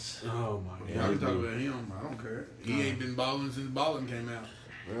Jones. Oh, my God. Y'all can talk about him. I don't care. He ain't been balling since Ballin' came out.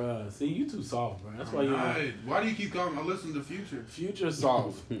 Bruh, see, you too soft, bro. That's why you. Why do you keep calling? I listen to Future. Future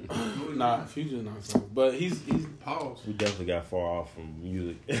soft. Nah, Future's not soft, but he's pause. We definitely got far off from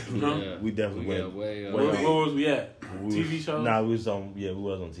music. Yeah. We definitely went way. Where was we at? TV show? Nah, we was on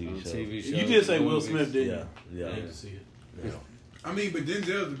TV shows. You did say Will Smith, didn't you? Yeah. I hate to see it. Yeah. I mean, but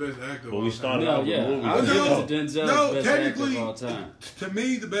Denzel's the best actor. But we started out with movies. I was to Denzel's best actor of all time. To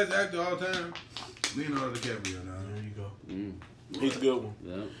me, the best actor of all time, Leonardo DiCaprio. Now there you go. He's a good one.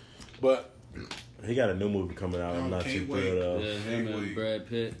 Yeah. But he got a new movie coming out. I'm not too good of. Yeah, him and Brad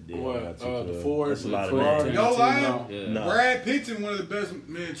Pitt. What? The Ford. That's a lot of no lie. No. Brad Pitt's in one of the best.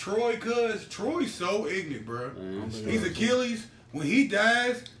 Man, Troy's so ignorant, bro. He's Achilles. When he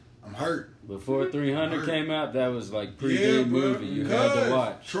dies, I'm hurt. Before 300 came out, that was like pre-game movie. You had to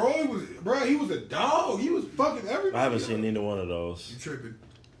watch. Troy was, bro. He was a dog. He was fucking everybody. I haven't seen either one of those. You tripping?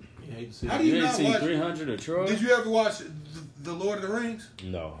 How do you ain't seen watch 300 or Troy? Did you ever watch The Lord of the Rings?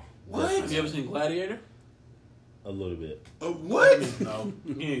 No. What? Have you ever seen Gladiator? A little bit. What? No,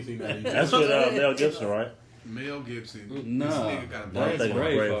 he ain't seen that either. That's with Mel Gibson, right? Mel Gibson. No, this nigga got a that's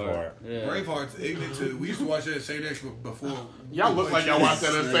Braveheart. Yeah. Braveheart's ignorant too. We used to watch that at St. X before. Y'all look like y'all watched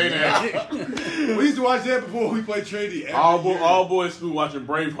that at St. X. We used to watch that before we played Trinity. All boys school watching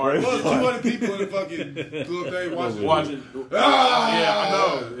Braveheart. Well, 200 people in the fucking little thing watching. Yeah, I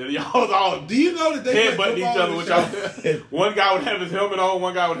know. And y'all was all. Do you know that they headbutting each other with y'all? One guy would have his helmet on.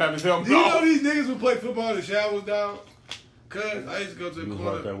 One guy would have his helmet off. Do you know off. these niggas would play football in the showers, dog? Cause I used to go to the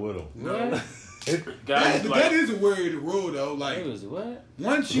corner. Right there with him. No. That is a weird rule though. Like it was what?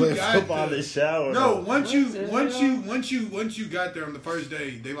 Once you got the shower. No, once you got there on the first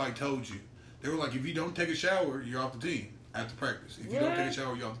day, they like told you. They were like, if you don't take a shower, you're off the team after practice. If you don't take a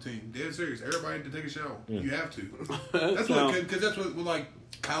shower, you're off the team. Dead serious. Everybody had to take a shower. You have to. That's because that's what like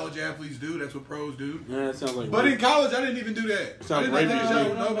college athletes do. That's what pros do. Yeah, that sounds like. But in college, I didn't even do that. I didn't take a shower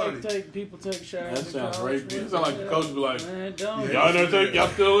with nobody. People take showers. That sounds rape. It sounds like the coach would be like, man, don't. Y'all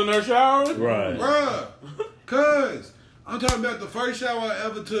still in there showering? Right. Bruh. Cause I'm talking about the first shower I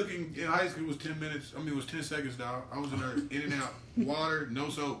ever took in high school was 10 minutes. I mean, it was 10 seconds, dog. I was in there, in and out, water, no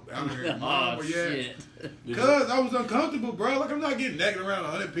soap, out of here. Oh, shit. Cause I was uncomfortable, bro. Like, I'm not getting naked around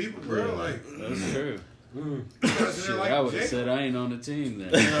 100 people, bro. Yeah. Like, that's true. Shit, I would have said I ain't on the team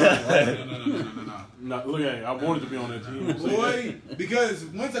then. No. Look at it. I wanted to be on that team. Boy, because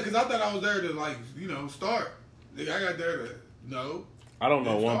I thought I was there to, like, start. I got there to, no. I don't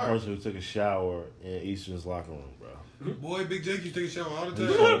know one person who took a shower in Eastern's locker room, bro. Boy, Big Jake used to take a shower all the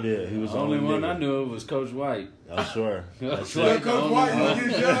time. Yeah, he was the only one I knew was Coach White. I swear. Coach White, you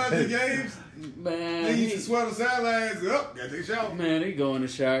get showered in the games? Man, he used to sweat the sidelines. Up, gotta take a shower. Man, he go in the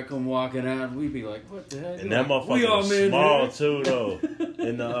shower, come walking out, and we be like, "What the heck?" And that motherfucker was small too, though.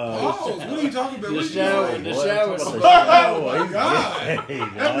 In the what are you talking about? The shower. Oh my God,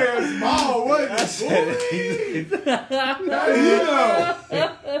 that man's small. What? How do you know?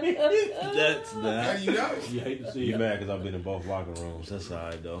 That's not. How do you know? You hate to see You it. mad because I've been in both locker rooms. That's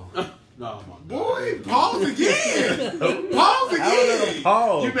alright though. No, boy, pause again. Pause again.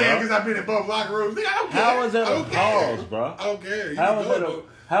 Pause, you mad because I've been in both locker rooms? I don't care. How is that a pause, bro? I don't care. How is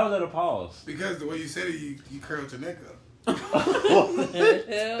that a pause? Because the way you said it, you curled your neck up.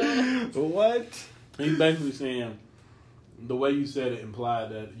 What? He's basically saying the way you said it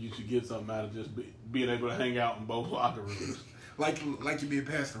implied that you should get something out of just being able to hang out in both locker rooms. Like you being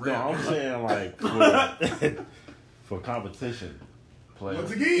passed around. No, I'm saying like for competition.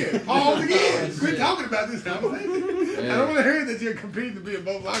 Once again, pause again. Quit talking about this conversation. I don't want to hear that you're competing to be in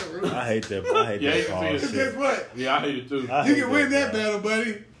both locker rooms. I hate that. I hate that pause shit. Guess what? Yeah, I hate it too. You can win that battle,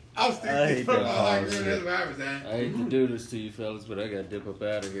 buddy. I'll stick this football locker room. That's what I was saying. I hate to do this to you fellas, but I got to dip up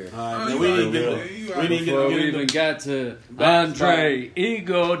out of here. We didn't even got to Andre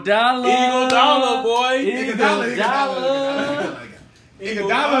Iguodala. Iguodala, boy.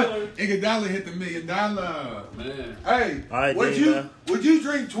 Iguodala hit the $1 million. Man. Hey, would you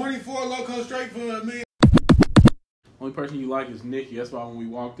drink 24 Loco straight for $1 million? Only person you like is Nicki. That's why when we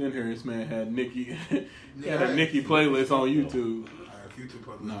walked in here, this man had Nicki. He had a Nicki playlist on YouTube.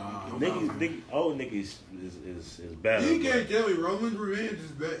 Nicki is better. You can't tell me Roman's Revenge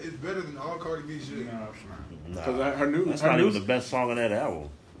is better than all Cardi B shit. Because that's not even the best song on that album.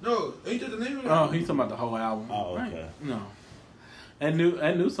 No, ain't that the name of it? Oh, he's talking about the whole album. Oh, okay. Right. No. That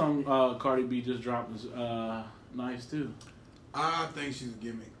new song Cardi B just dropped is nice too. I think she's a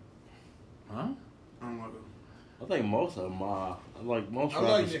gimmick. Huh? I don't like her. I think most of them are. Most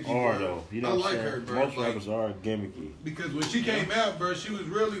rappers are though. You know I what like I'm saying? her, bro. Most rappers are gimmicky. Because when she came out, bro, she was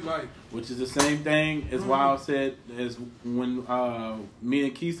really like. Which is the same thing as Wild said as when me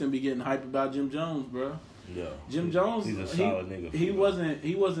and Keeson be getting hype about Jim Jones, bro. Yeah. Jim Jones, he's a solid nigga. He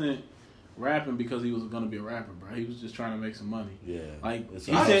wasn't rapping because he was gonna be a rapper, bro. He was just trying to make some money. Yeah. Like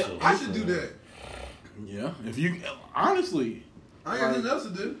I should do that. Yeah. If you honestly, I ain't got nothing else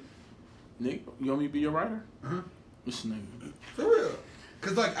to do. Nick, you want me to be your writer? This nigga. For real.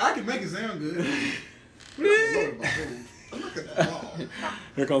 Cause like I can make it sound good. Look at the ball.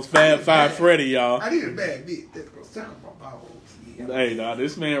 Here comes Fab Five Freddy, y'all. I need a bad beat that's gonna sound my balls. Yeah. Hey, nah,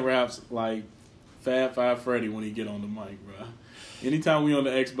 this man raps like Fab Five Freddy when he get on the mic, bro. Anytime we on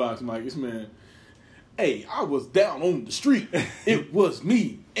the Xbox mic, this man, hey, I was down on the street. It was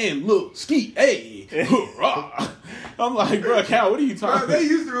me and Lil Ski. Hey, hoorah. I'm like, bro, Cal, what are you talking about? They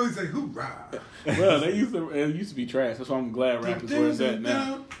used to really say hoorah. Bro, it used to be trash. That's why I'm glad rap is where it's at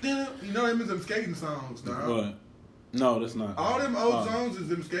now. You know them is them skating songs, dog. What? No, that's not. All them old songs is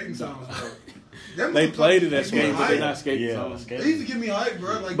them skating songs, bro. They played it at skate, but they're not skating songs. They used to give me hype,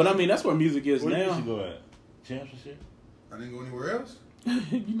 bro. Like, but I mean, that's where music is where now. Where did you go at? Champs and shit? I didn't go anywhere else.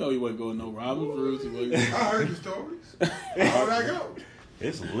 You know he wasn't going no Robin's Roots. I heard the stories. How would I go?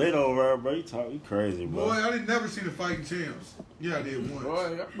 It's lit over there, bro. You crazy, bro. Boy, I didn't never seen a fighting champs. Yeah, I did once.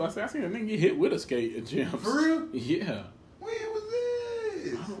 Boy, I seen a nigga get hit with a skate at gyms. For real? Yeah. When was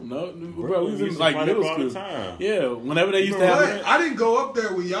this? I don't know. Bro, we was in like middle school. Time. Yeah, whenever they used to have it. I didn't go up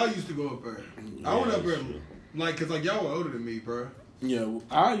there when y'all used to go up there. I went up there, like, cause like y'all were older than me, bro. Yeah,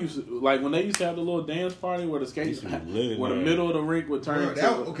 I used to like when they used to have the little dance party where the skates, where the middle of the rink would turn into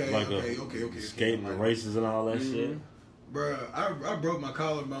okay. Skating the races and all that shit. Bro, I broke my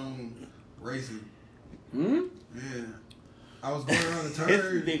collarbone racing. Hmm? Yeah. I was going around the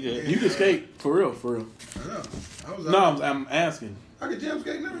turn. You can skate for real. I know. I'm asking. I could jump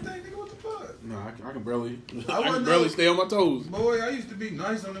skate and everything, nigga. What the fuck? No, I can barely. I can barely stay on my toes. Boy, I used to be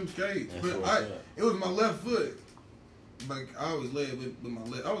nice on them skates, but it was my left foot. Like I always led with my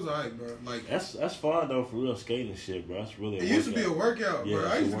left. I was alright, bro. Like that's fun though for real skating shit, bro. That's really. It used to be a workout, bro.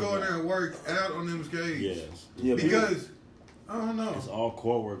 I used to go in there and work out on them skates. Yes. Yeah, because I don't know. It's all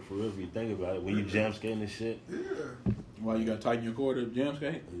core work for real if you think about it. When you jam skating and shit. Yeah. Why you gotta tighten your core to jam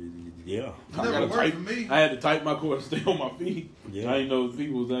skate? Yeah. I had to tighten my core to stay on my feet. Yeah. I didn't know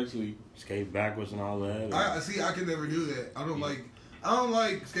people was actually skate backwards and all that. I can never do that. I don't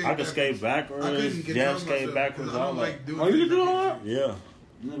like skating. I can skate backwards, jam skate backwards. I don't like doing. Oh, you can do all that? Yeah.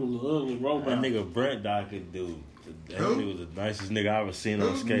 That nigga Brent Dodd could do. That nigga was the nicest nigga I ever seen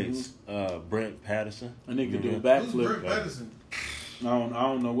on skates. Brent Patterson. A nigga do a backflip. Brent Patterson? I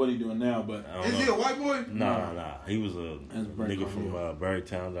don't know what he doing now, but is he a white boy? Nah. He was a nigga from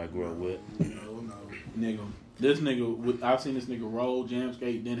Berrytown that I grew up with. No. Nigga, this nigga, I've seen this nigga roll, jam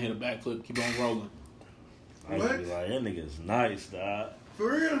skate, then hit a backflip, keep on rolling. I used to be like, that nigga's nice, dog.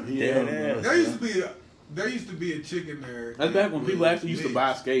 For real? Yeah. There used to be a chick in there. That's back when people actually used to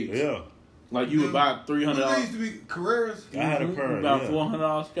buy skates. Yeah. Like you would buy $300. There used to be Carreras. I had a pair. About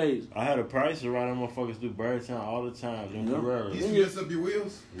 $400 skates. I had a price around them motherfuckers through Birdtown all the time. Them Carreras. You used to mess up your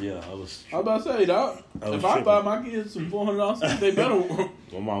wheels? Yeah, I was about to say, dog. If I buy my kids some $400 skates, they better.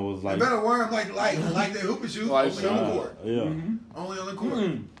 My mom was like, they better wear them like their hooping shoes, only on the court. Yeah. Only on the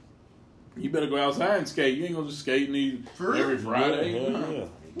court. You better go outside and skate. You ain't gonna just skate every Friday. Yeah.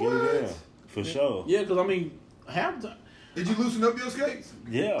 Get it in. For sure. Yeah, because I mean, half the time. Did you loosen up your skates?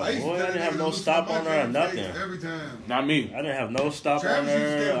 Yeah, I didn't have no stop on there or nothing. Every time. Not me. I didn't have no stop on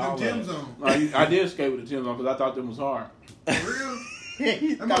there. I did skate with the Timbs on because I thought them was hard. For real? That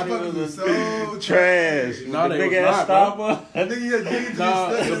motherfucker was so trash. No, they big was ass not, stopper.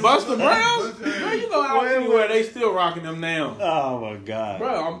 The Buster Browns, man, you know out anywhere they still rocking them now. Oh my god,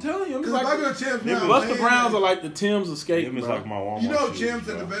 bro! I'm telling you, Buster Browns are like the Timbs of skating. It's like my Walmart. You know, Tim's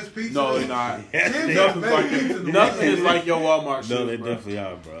are the best pizza. No, they're not. Nothing is like your Walmart. No, they definitely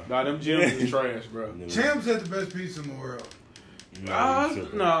are, bro. Nah, them gyms is trash, bro. Tim's had the best pizza in the world.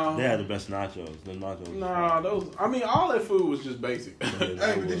 No. They had the best nachos. The nachos. Nah, those. I mean, all that food was just basic.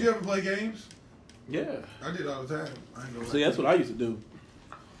 Hey, but did you ever play games? Yeah. I did all the time. I ain't gonna See, that's what I used to do.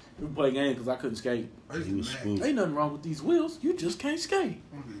 We would play games because I couldn't skate. Ain't nothing wrong with these wheels. You just can't skate.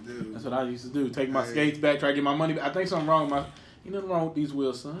 That's what I used to do. Take my skates back, try to get my money back. I think something wrong with ain't nothing wrong with these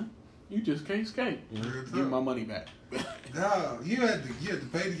wheels, son. You just can't skate. Give me my money back. No, you had to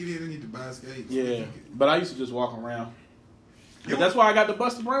pay to get in and you had to buy skates. Yeah, but I used to just walk around. But that's why I got the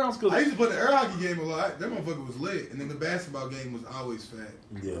Buster Browns. Cause I used to play the air hockey game a lot. That motherfucker was lit. And then the basketball game was always fat.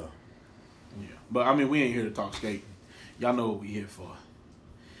 Yeah. Yeah. But I mean, we ain't here to talk skating. Y'all know what we here for.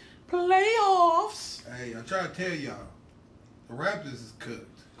 Playoffs. Hey, I try to tell y'all, the Raptors is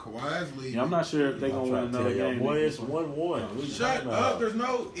cooked. Kawhi's leaving. Yeah, I'm not sure if they're going to win another game. Boy, it's 1-1. Shut up. There's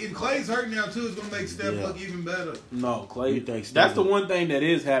no... And Clay's hurt now, too. It's going to make Steph look even better. No, Clay... That's the one thing that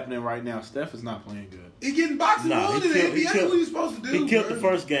is happening right now. Steph is not playing good. He getting boxing wounded in the NBA. What are you supposed to do, He killed the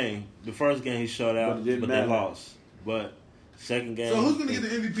first game. The first game he shut out, but they lost. But... Second game. So who's going to get the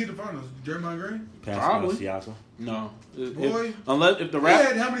MVP of the finals? Draymond Green? Probably. Siakam. No. Boy. Unless if the Raptors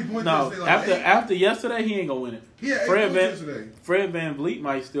had how many points? No. After yesterday, he ain't gonna win it. Yeah. Fred Van Vliet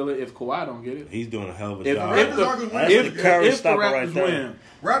might steal it if Kawhi don't get it. He's doing a hell of a job. If the Raptors win,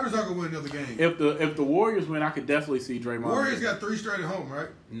 Raptors aren't gonna win another game. If the Warriors win, I could definitely see Draymond. Warriors got 3 straight at home, right?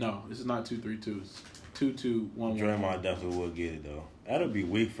 No, this is not 2-3-2. It's 2-2-1-1. Draymond definitely will get it though. That'll be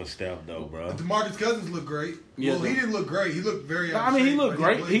weak for Steph though, bro. DeMarcus Cousins looked great. Yeah, well, he didn't look great. He looked very. I mean, he looked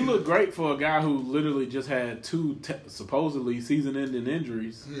great. He looked great for a guy who literally just had 2 supposedly season-ending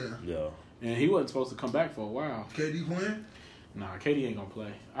injuries. Yeah. And he wasn't supposed to come back for a while. KD playing? Nah, KD ain't gonna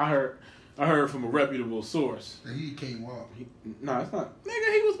play. I heard from a reputable source. And he can't walk. It's not.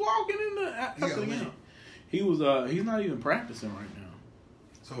 Nigga, he was walking in after the game. He was. He's not even practicing right now.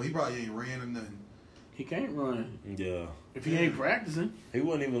 So he probably ain't ran or nothing. He can't run. Yeah. If he ain't practicing. He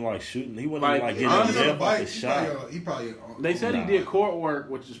wasn't even like shooting. He wasn't even like getting a depth off his shot. He probably they said he did court work,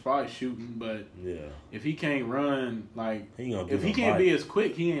 which is probably shooting, but yeah. If he can't run, like if he bite. can't be as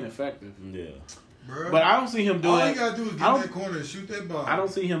quick, he ain't effective. Yeah. Bruh. But I don't see him doing. All he gotta do is get in that corner and shoot that ball. I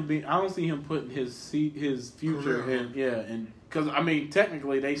don't see him putting his future in. Yeah, and because I mean,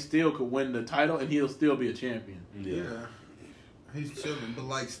 technically, they still could win the title, and he'll still be a champion. Yeah, he's chilling. But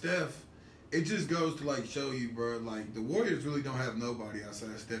like Steph, it just goes to like show you, bro. Like the Warriors really don't have nobody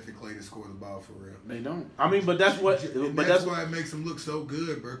outside of Steph and Klay to score the ball for real. They don't. I mean, but that's what. But that's why it makes him look so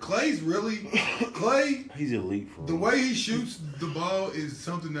good, bro. Klay's really Klay. He's elite for the way he shoots the ball is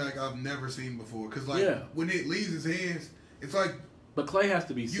something that I've never seen before. Cause like when it leaves his hands, it's like. But Klay has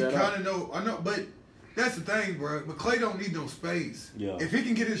to be set up. You kind of know. I know, but that's the thing, bro. But Klay don't need no space. Yeah. If he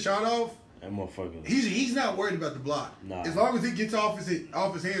can get his shot off. That motherfucker. He's not worried about the block. Nah. As long as he gets off his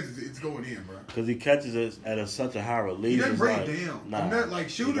hands, it's going in, bro. Because he catches it at such a high release. He doesn't bring it down. Nah, I'm not like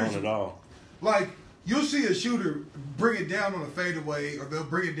shooters. Not at all. Like you'll see a shooter bring it down on a fadeaway, or they'll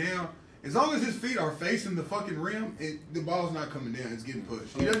bring it down. As long as his feet are facing the fucking rim, the ball's not coming down. It's getting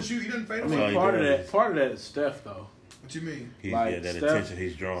pushed. He doesn't shoot. He doesn't fade away. I mean, part of that is Steph though. What you mean? That attention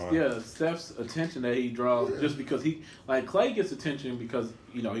he's drawing. Yeah, Steph's attention that he draws just because Klay gets attention because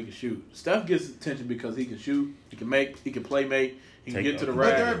he can shoot. Steph gets attention because he can shoot, he can play make, he can get to the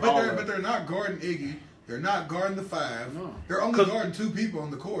rack. But they're not guarding Iggy. They're not guarding the five. No. They're only guarding two people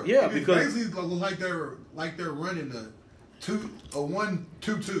on the court. Yeah, because basically like they're running a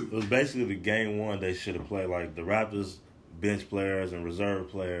 1-2-2. It was basically the game one they should have played. Like the Raptors bench players and reserve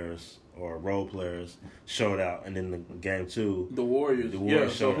players or role players showed out, and then the game two, the Warriors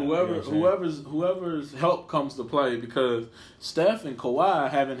showed out. So whoever's help comes to play, because Steph and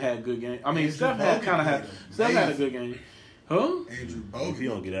Kawhi haven't had good games. I mean, Steph had a good game. Huh? Andrew Bogut. If he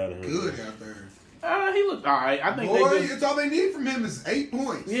don't get out of here, good out there. He looked all right. I think it's all they need from him is 8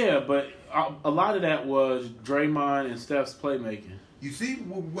 points. Yeah, but a lot of that was Draymond and Steph's playmaking. You see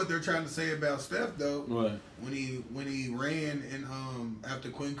what they're trying to say about Steph though. What? When he ran and after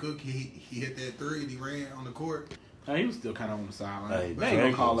Quinn Cook he hit that 3 and he ran on the court. He was still kind of on the sideline. Hey, they ain't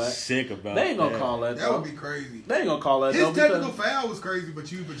gonna call that. Sick about they ain't gonna call that. That would be crazy. They ain't gonna call that. His technical foul was crazy,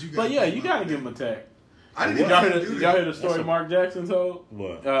 but you. But yeah, you gotta give him a tech. I didn't y'all hear the story Mark Jackson told?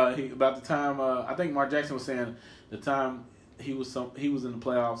 What? About the time I think Mark Jackson was saying the time he was in the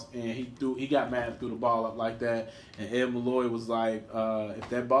playoffs and he got mad and threw the ball up like that, and Ed Malloy was like, if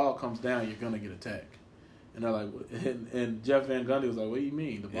that ball comes down, you're gonna get a tech. And they're like, and Jeff Van Gundy was like, what do you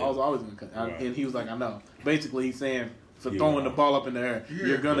mean? The ball's always gonna come. Right. And he was like, I know. Basically, he's saying for throwing the ball up in the air,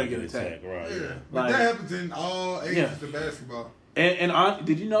 you're gonna get a tech. Right. Yeah. But that happens in all ages of basketball. And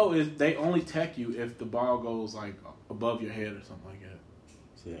did you know is they only tech you if the ball goes like above your head or something like that.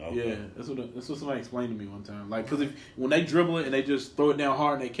 Okay. Yeah, that's what somebody explained to me one time. Like, because when they dribble it and they just throw it down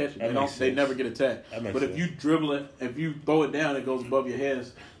hard and they catch it, they never get a tech. But if you dribble it, if you throw it down, it goes above your head.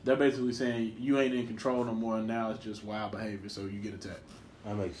 They're basically saying you ain't in control no more, and now it's just wild behavior, so you get a tech.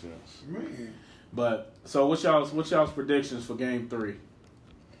 That makes sense. Man. But so what's y'all's predictions for Game 3?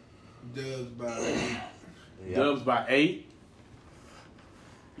 Dubs by 8. Yep. Dubs by 8.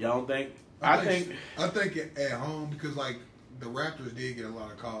 Y'all don't think? I think at home, because like the Raptors did get a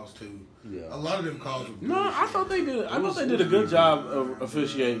lot of calls too. Yeah. A lot of them calls were No, I thought they did. I thought they did a good job of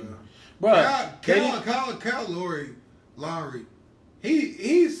officiating. Bro, Kyle Lowry,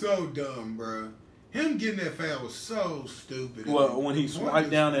 he's so dumb, bro. Him getting that foul was so stupid. Well, when he swiped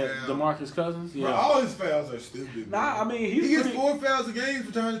down at DeMarcus Cousins, yeah. Bro, all his fouls are stupid. Nah, I mean he gets 4 fouls a game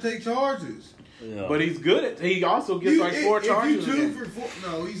for trying to take charges. Yeah. But he's good at. He also gets 4 charges. If you 2 for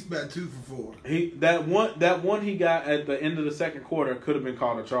 4, no, he's about 2 for 4. That one he got at the end of the second quarter could have been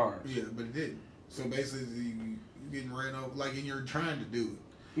called a charge. Yeah, but it didn't. So basically, you getting ran over, like, and you're trying to do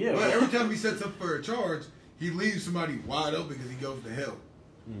it. Yeah. But every time he sets up for a charge, he leaves somebody wide open because he goes to help.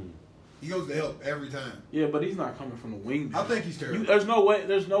 He goes to help every time. Yeah, but he's not coming from the wing. I think he's terrible. There's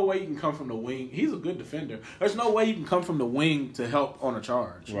no way you can come from the wing. He's a good defender. There's no way you can come from the wing to help on a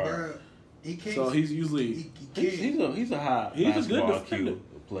charge. Right. He can't. So he's usually he's a high. He's a good defender.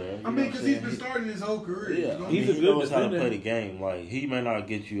 Player. I mean, because he's been starting his whole career. Yeah, he knows how to play the game. Like, he may not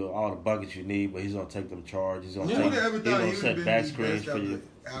get you all the buckets you need, but he's gonna take them charges. He's gonna set back screens for you.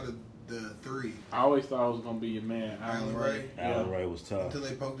 Out of the 3, I always thought it was gonna be your man, Allen Ray. Allen Ray was tough until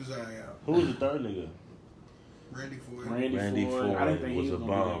they poked his eye out. Who was the third nigga? Randy Ford. Randy Ford. I didn't think was he was a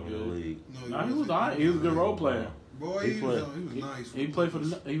bomb in the league. No, he was alright. He was a good role player. Boy, he was nice. He played for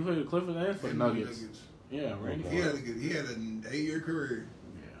the Clippers and for the Nuggets. Yeah, Randy Ford. He had an 8-year career.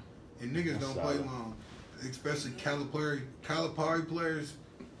 Yeah. And niggas don't play long, especially Calipari players.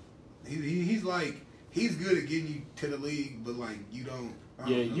 He's like he's good at getting you to the league, but like you don't.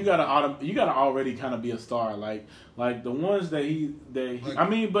 Yeah, you gotta already kind of be a star, like the ones that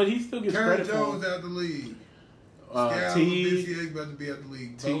but he still gets Karen credit for. Jones out the league. Teague about to be out the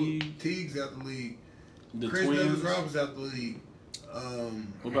league. Teague's out the league. The Chris Twins. Davis Roberts out the league.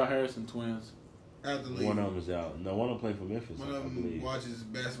 What about Harrison Twins? Out the league. One of them is out. No, one of them play for Memphis. One of them watches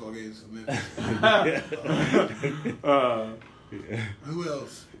basketball games for Memphis. Who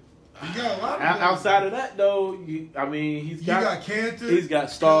else? You got a lot of outside of that though. He's got Cantor. He's got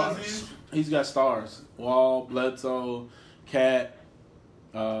stars. Cousins. He's got stars. Wall, Bledsoe, Cat,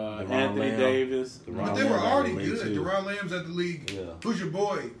 Anthony Davis. But they were already good. Deron Lamb's at the league. Yeah. Who's your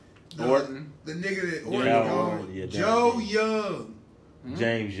boy? Orton. The nigga that Orton Joe Young.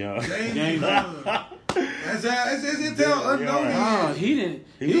 James Young. James Young. That's intel unknown. He didn't.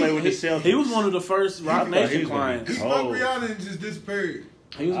 He played with the Celtics. He was one of the first Rock Nation clients. He fucked Rihanna and just disappeared.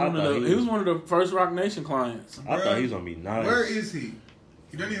 He was one of the first Rock Nation clients. I thought he was gonna be nice. Where is he?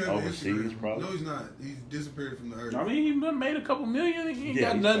 He doesn't even have overseas, probably. No, he's not. He's disappeared from the earth. He made a couple million. He ain't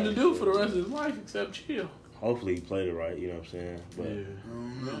got nothing to do for the rest of his life except chill. Hopefully he played it right. You know what I'm saying? But, I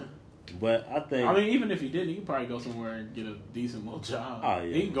don't know. But I think. Even if he didn't, he could probably go somewhere and get a decent little job. Oh,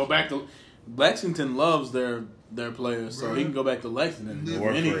 yeah. He can go back to Lexington. Loves their players, so he can go back to Lexington and Live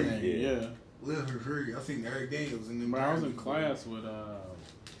anything. free. Yeah. Live for free. I seen Eric Daniels in them. Bro, I was in class with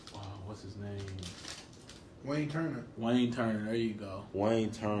what's his name? Wayne Turner. There you go. Wayne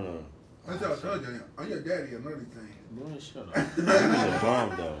Turner. I told you, I'm your daddy. Another thing. Boy, shut up. He was a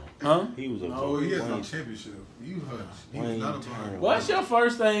bum though. Huh? He was a bum. Oh, he has no championship. You hush. He was not a bum. What's your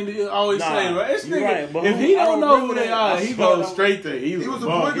first thing to always say? Right? This nigga, right, but if he don't know who they are, I he goes straight to He was a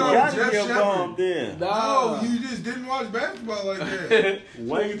bum. point guard. Gotta Jeff be a bum Shepard. then. No, you just didn't watch basketball like that.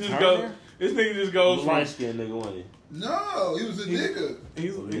 Wayne This Turner? nigga just goes Light skinned nigga, wasn't he? No, he was a nigga.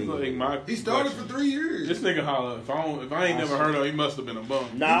 He's like my. He started for 3 years. This nigga holler. If I ain't never heard of him, he must have been a bum.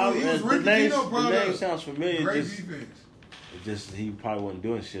 Nah, He was the Rick name Pitino product. sounds familiar. Great defense. Just he probably wasn't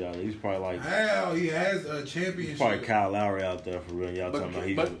doing shit out there. He's probably like How he has a championship. probably Kyle Lowry out there for real. Y'all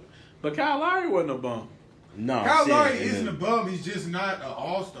talking about but Kyle Lowry wasn't a bum. No, Kyle Lowry isn't a bum. He's just not an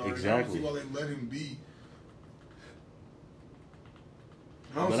all-star. Exactly. I don't see why they let him be.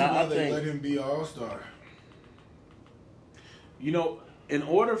 I don't But see I why they think- let him be an all-star. In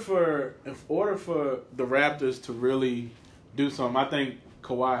order for the Raptors to really do something, I think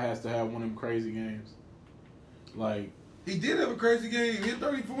Kawhi has to have one of them crazy games. Like He did have a crazy game. He had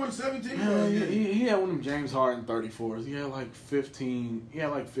 34 and 17. he had one of them James Harden 34s. He had like 15. He had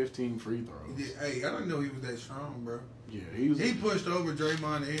like 15 free throws. Hey, I didn't know he was that strong, bro. Yeah, he pushed over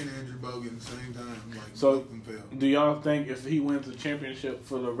Draymond and Andrew Bogut at the same time. Like, So, both of them failed. do y'all think if he wins the championship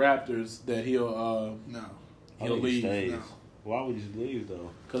for the Raptors that he'll No. leave? Stays. No. Why would you leave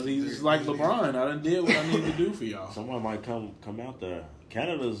though? Because he's like LeBron. I done did what I need to do for y'all. Someone might come out there.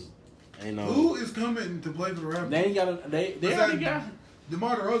 Canada's ain't no. Who is coming to play for the Raptors? They ain't got they already got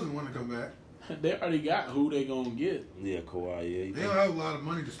DeMar DeRozan want to come back. they already got who they gonna get. Yeah, Kawhi. Yeah, They don't have a lot of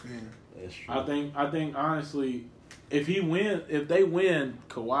money to spend. That's true. I think honestly, if they win,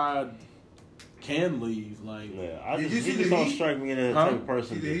 Kawhi can leave. Like, yeah, Did you see he just the don't Heat? strike me as a type of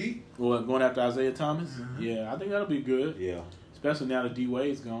person. See the Heat? what, going after Isaiah Thomas? Mhm. Yeah, I think that'll be good. Yeah, Especially now that D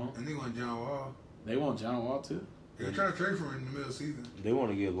Wade's gone. And they want John Wall. They want John Wall too. They're trying to trade for him in the middle of the season. they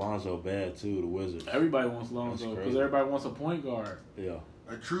want to get Lonzo bad too. The Wizards. Everybody wants Lonzo That's because crazy. everybody wants a point guard. Yeah,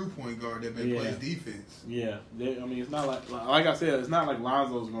 A true point guard that Yeah. plays defense. Yeah, it's not like I said, it's not like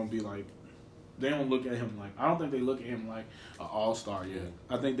Lonzo's gonna be like. They don't look at him like. I don't think they look at him like an all-star yet.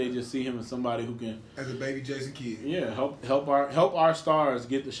 I think they just see him as somebody who can. As a baby Jason Kidd. Yeah, help our stars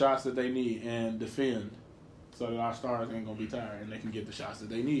get the shots that they need and defend, so that our stars ain't gonna be tired and they can get the shots that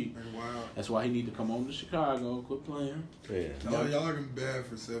they need. And wow. That's why he need to come on to Chicago, quit playing. yeah. Y'all are gonna be bad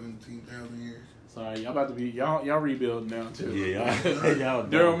for 17,000 years. Sorry, y'all about to be y'all rebuilding now too. Yeah, y'all.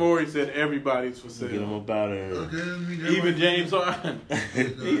 Daryl Morey said everybody's for sale. Get him up out of here. Okay, Even James Harden.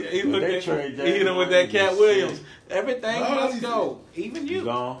 he looked They at trade he hit him James with that Harden, Cat shit. Williams. Everything Oh, must he's- go. Even you.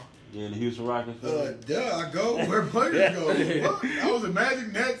 Gone. Yeah, the Houston Rockets. I go where players go. Fuck. I was a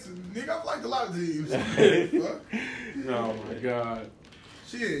Magic Nets. Nigga, I've liked a lot of teams. Fuck. Oh my God.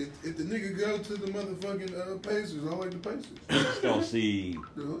 Shit, if the nigga go to the motherfucking Pacers, I like the Pacers. Just don't see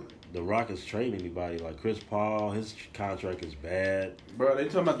Dude. the Rockets trade anybody. Like Chris Paul, his contract is bad. Bro, they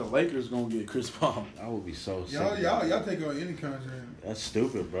talking about the Lakers gonna get Chris Paul. I would be so sick. Y'all take on any contract. That's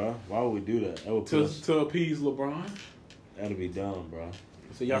stupid, bro. Why would we do that? That would put us, To appease LeBron. that'd be dumb, bro.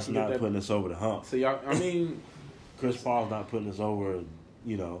 So y'all That's can get not that. putting us over the hump. So y'all, I mean, Chris Paul's not putting us over,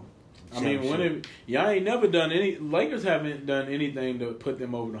 you know, I mean, y'all ain't never done any. Lakers haven't done anything to put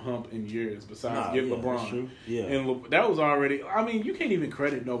them over the hump in years besides get LeBron. That's true. Yeah, and that was already. I mean, you can't even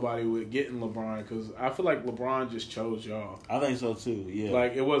credit nobody with getting LeBron because I feel like LeBron just chose y'all. I think so too. Yeah,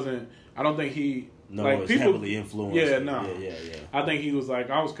 like it wasn't. I don't think he. No, like, it's heavily influenced. Yeah, no. Yeah. I think he was like,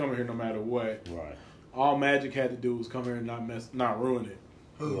 I was coming here no matter what. Right. All Magic had to do was come here and not ruin it.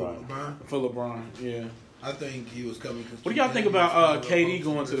 Right. LeBron? For LeBron, yeah. I think he was coming. What do y'all think about KD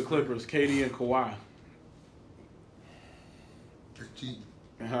going to the Clippers? KD and Kawhi. It's cheap.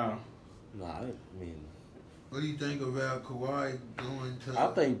 How? Nah, I mean. What do you think about Kawhi going to? I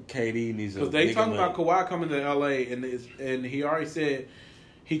think KD needs because they talking about Kawhi coming to LA and he already said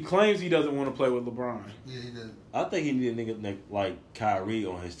he claims he doesn't want to play with LeBron. Yeah, he does. I think he need a nigga like Kyrie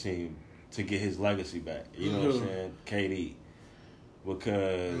on his team to get his legacy back. You know what I'm saying? KD.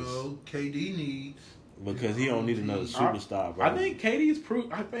 Because KD needs he don't need another superstar, bro. I think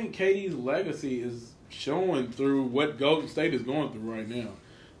KD's legacy is showing through what Golden State is going through right now.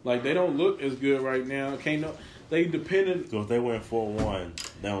 Like they don't look as good right now. They depended. So if they win 4-1,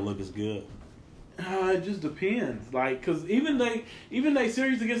 they don't look as good. It just depends. Like, cause even they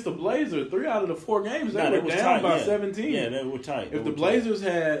series against the Blazers, 3 out of the 4 games they were down by 17. Yeah, they were tight. If the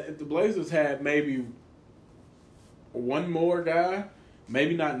Blazers had maybe one more guy,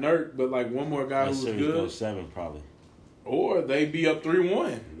 maybe not Nurk, but like one more guy who was good, go 7 probably, or they'd be up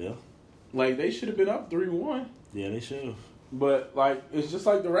 3-1. Yeah, like they should have been up 3-1. Yeah, they should have. But like it's just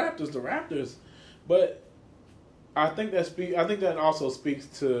like the Raptors. But I think that also speaks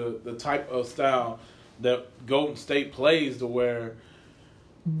to the type of style that Golden State plays, to where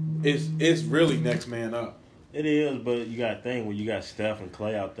it's really next man up. It is, but you got to think when you got Steph and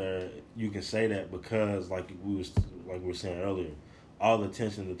Clay out there, you can say that because like we were saying earlier, all the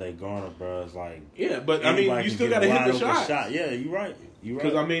attention that they garner, bro, is like but I mean you still got to hit the shot. Yeah, you're right.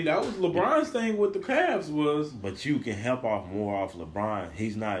 Because I mean that was LeBron's thing with the Cavs was. But you can help more off LeBron.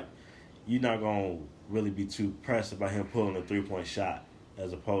 You're not gonna really be too pressed about him pulling a 3-point shot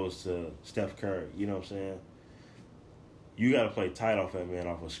as opposed to Steph Curry. You know what I'm saying? You got to play tight off that man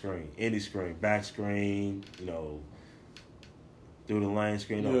off a screen. Any screen. Back screen, through the lane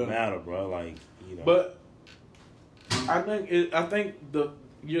screen. Don't matter, bro. Like, But I think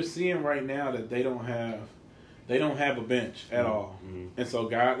you're seeing right now that they don't have a bench at all. Mm-hmm. And so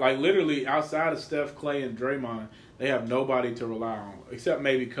guys, like literally outside of Steph, Clay, and Draymond, they have nobody to rely on. Except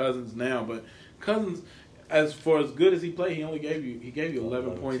maybe Cousins now, but Cousins, as good as he played, he gave you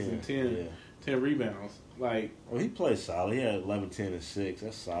 11 points and 10 rebounds. Like, he played solid. He had 11, 10, and 6.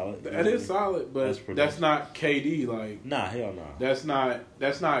 That's solid. That is solid, but that's not KD. Like, nah, hell no. That's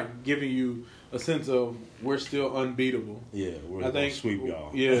not giving you a sense of we're still unbeatable. Yeah, we're gonna sweep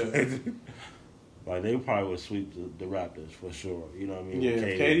y'all. Yeah. Like they probably would sweep the Raptors for sure. You know what I mean? Yeah,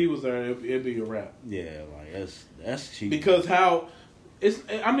 if KD was there, it'd be a wrap. Yeah, like that's cheap. Because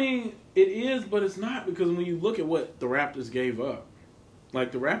it is, but it's not, because when you look at what the Raptors gave up,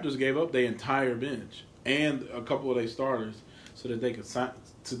 like the Raptors gave up their entire bench and a couple of their starters so that they could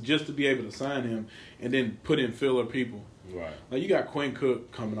to be able to sign him and then put in filler people. Right. Like you got Quinn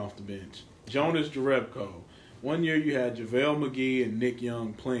Cook coming off the bench, Jonas Jerebko. One year you had JaVale McGee and Nick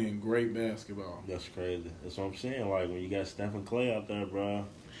Young playing great basketball. That's crazy. That's what I'm saying. Like when you got Steph and Clay out there, bro.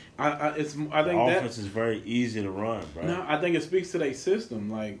 I think the offense is very easy to run, bro. No, I think it speaks to their system.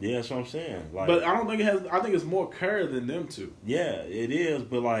 Like, yeah, that's what I'm saying. Like, but I don't think it has. I think it's more Kerr than them two. Yeah, it is.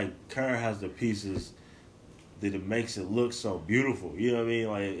 But like Kerr has the pieces that it makes it look so beautiful. You know what I mean?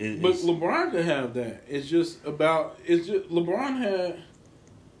 Like, but LeBron could have that. It's just LeBron had.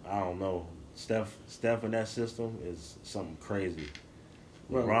 I don't know. Steph in that system is something crazy.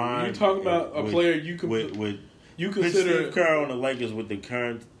 Bro, LeBron, you talking about a player you could you consider Steve Kerr on the Lakers with the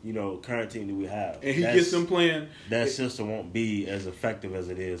current team that we have, and he gets them playing. That system won't be as effective as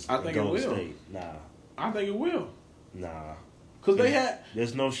it is. I think Golden State. Nah, I think it will. Nah, because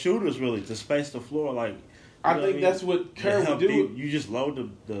there's no shooters really to space the floor. Like, I think that's what Kerr would do. You just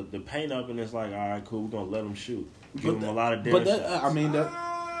load the paint up, and it's like, all right, cool, we're gonna let them shoot. Give them a lot of damage. But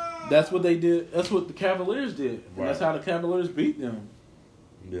that's what they did. That's what the Cavaliers did. And that's how the Cavaliers beat them.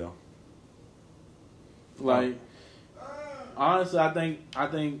 Yeah. Like, honestly, I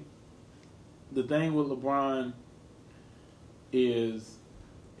think the thing with LeBron is,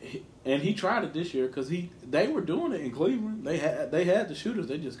 and he tried it this year because they were doing it in Cleveland. They had the shooters.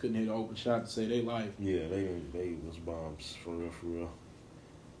 They just couldn't hit an open shot to save their life. Yeah, they was bombs for real.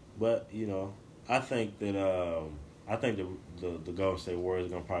 But I think that the Golden State Warriors are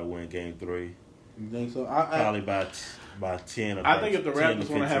gonna probably win Game 3. You think so? Probably by 10 or I think if the Raptors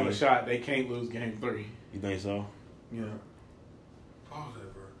want to have a shot, they can't lose Game 3. You think so? Yeah. Pause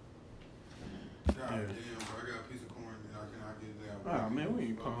that, bro. damn, bro. I got a piece of corn and I get it out. Oh, man, we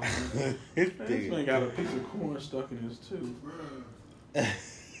ain't calling it. This man got a piece of corn stuck in his tooth.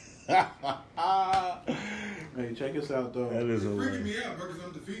 Hey, check us out, though. That is freaking me out, bro, because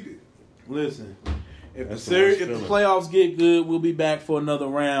I'm defeated. Listen, if the playoffs get good, we'll be back for another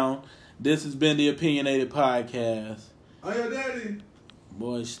round. This has been the Opinionated Podcast. Oh, your daddy.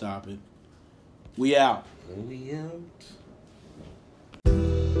 Boy, stop it. We out. We out.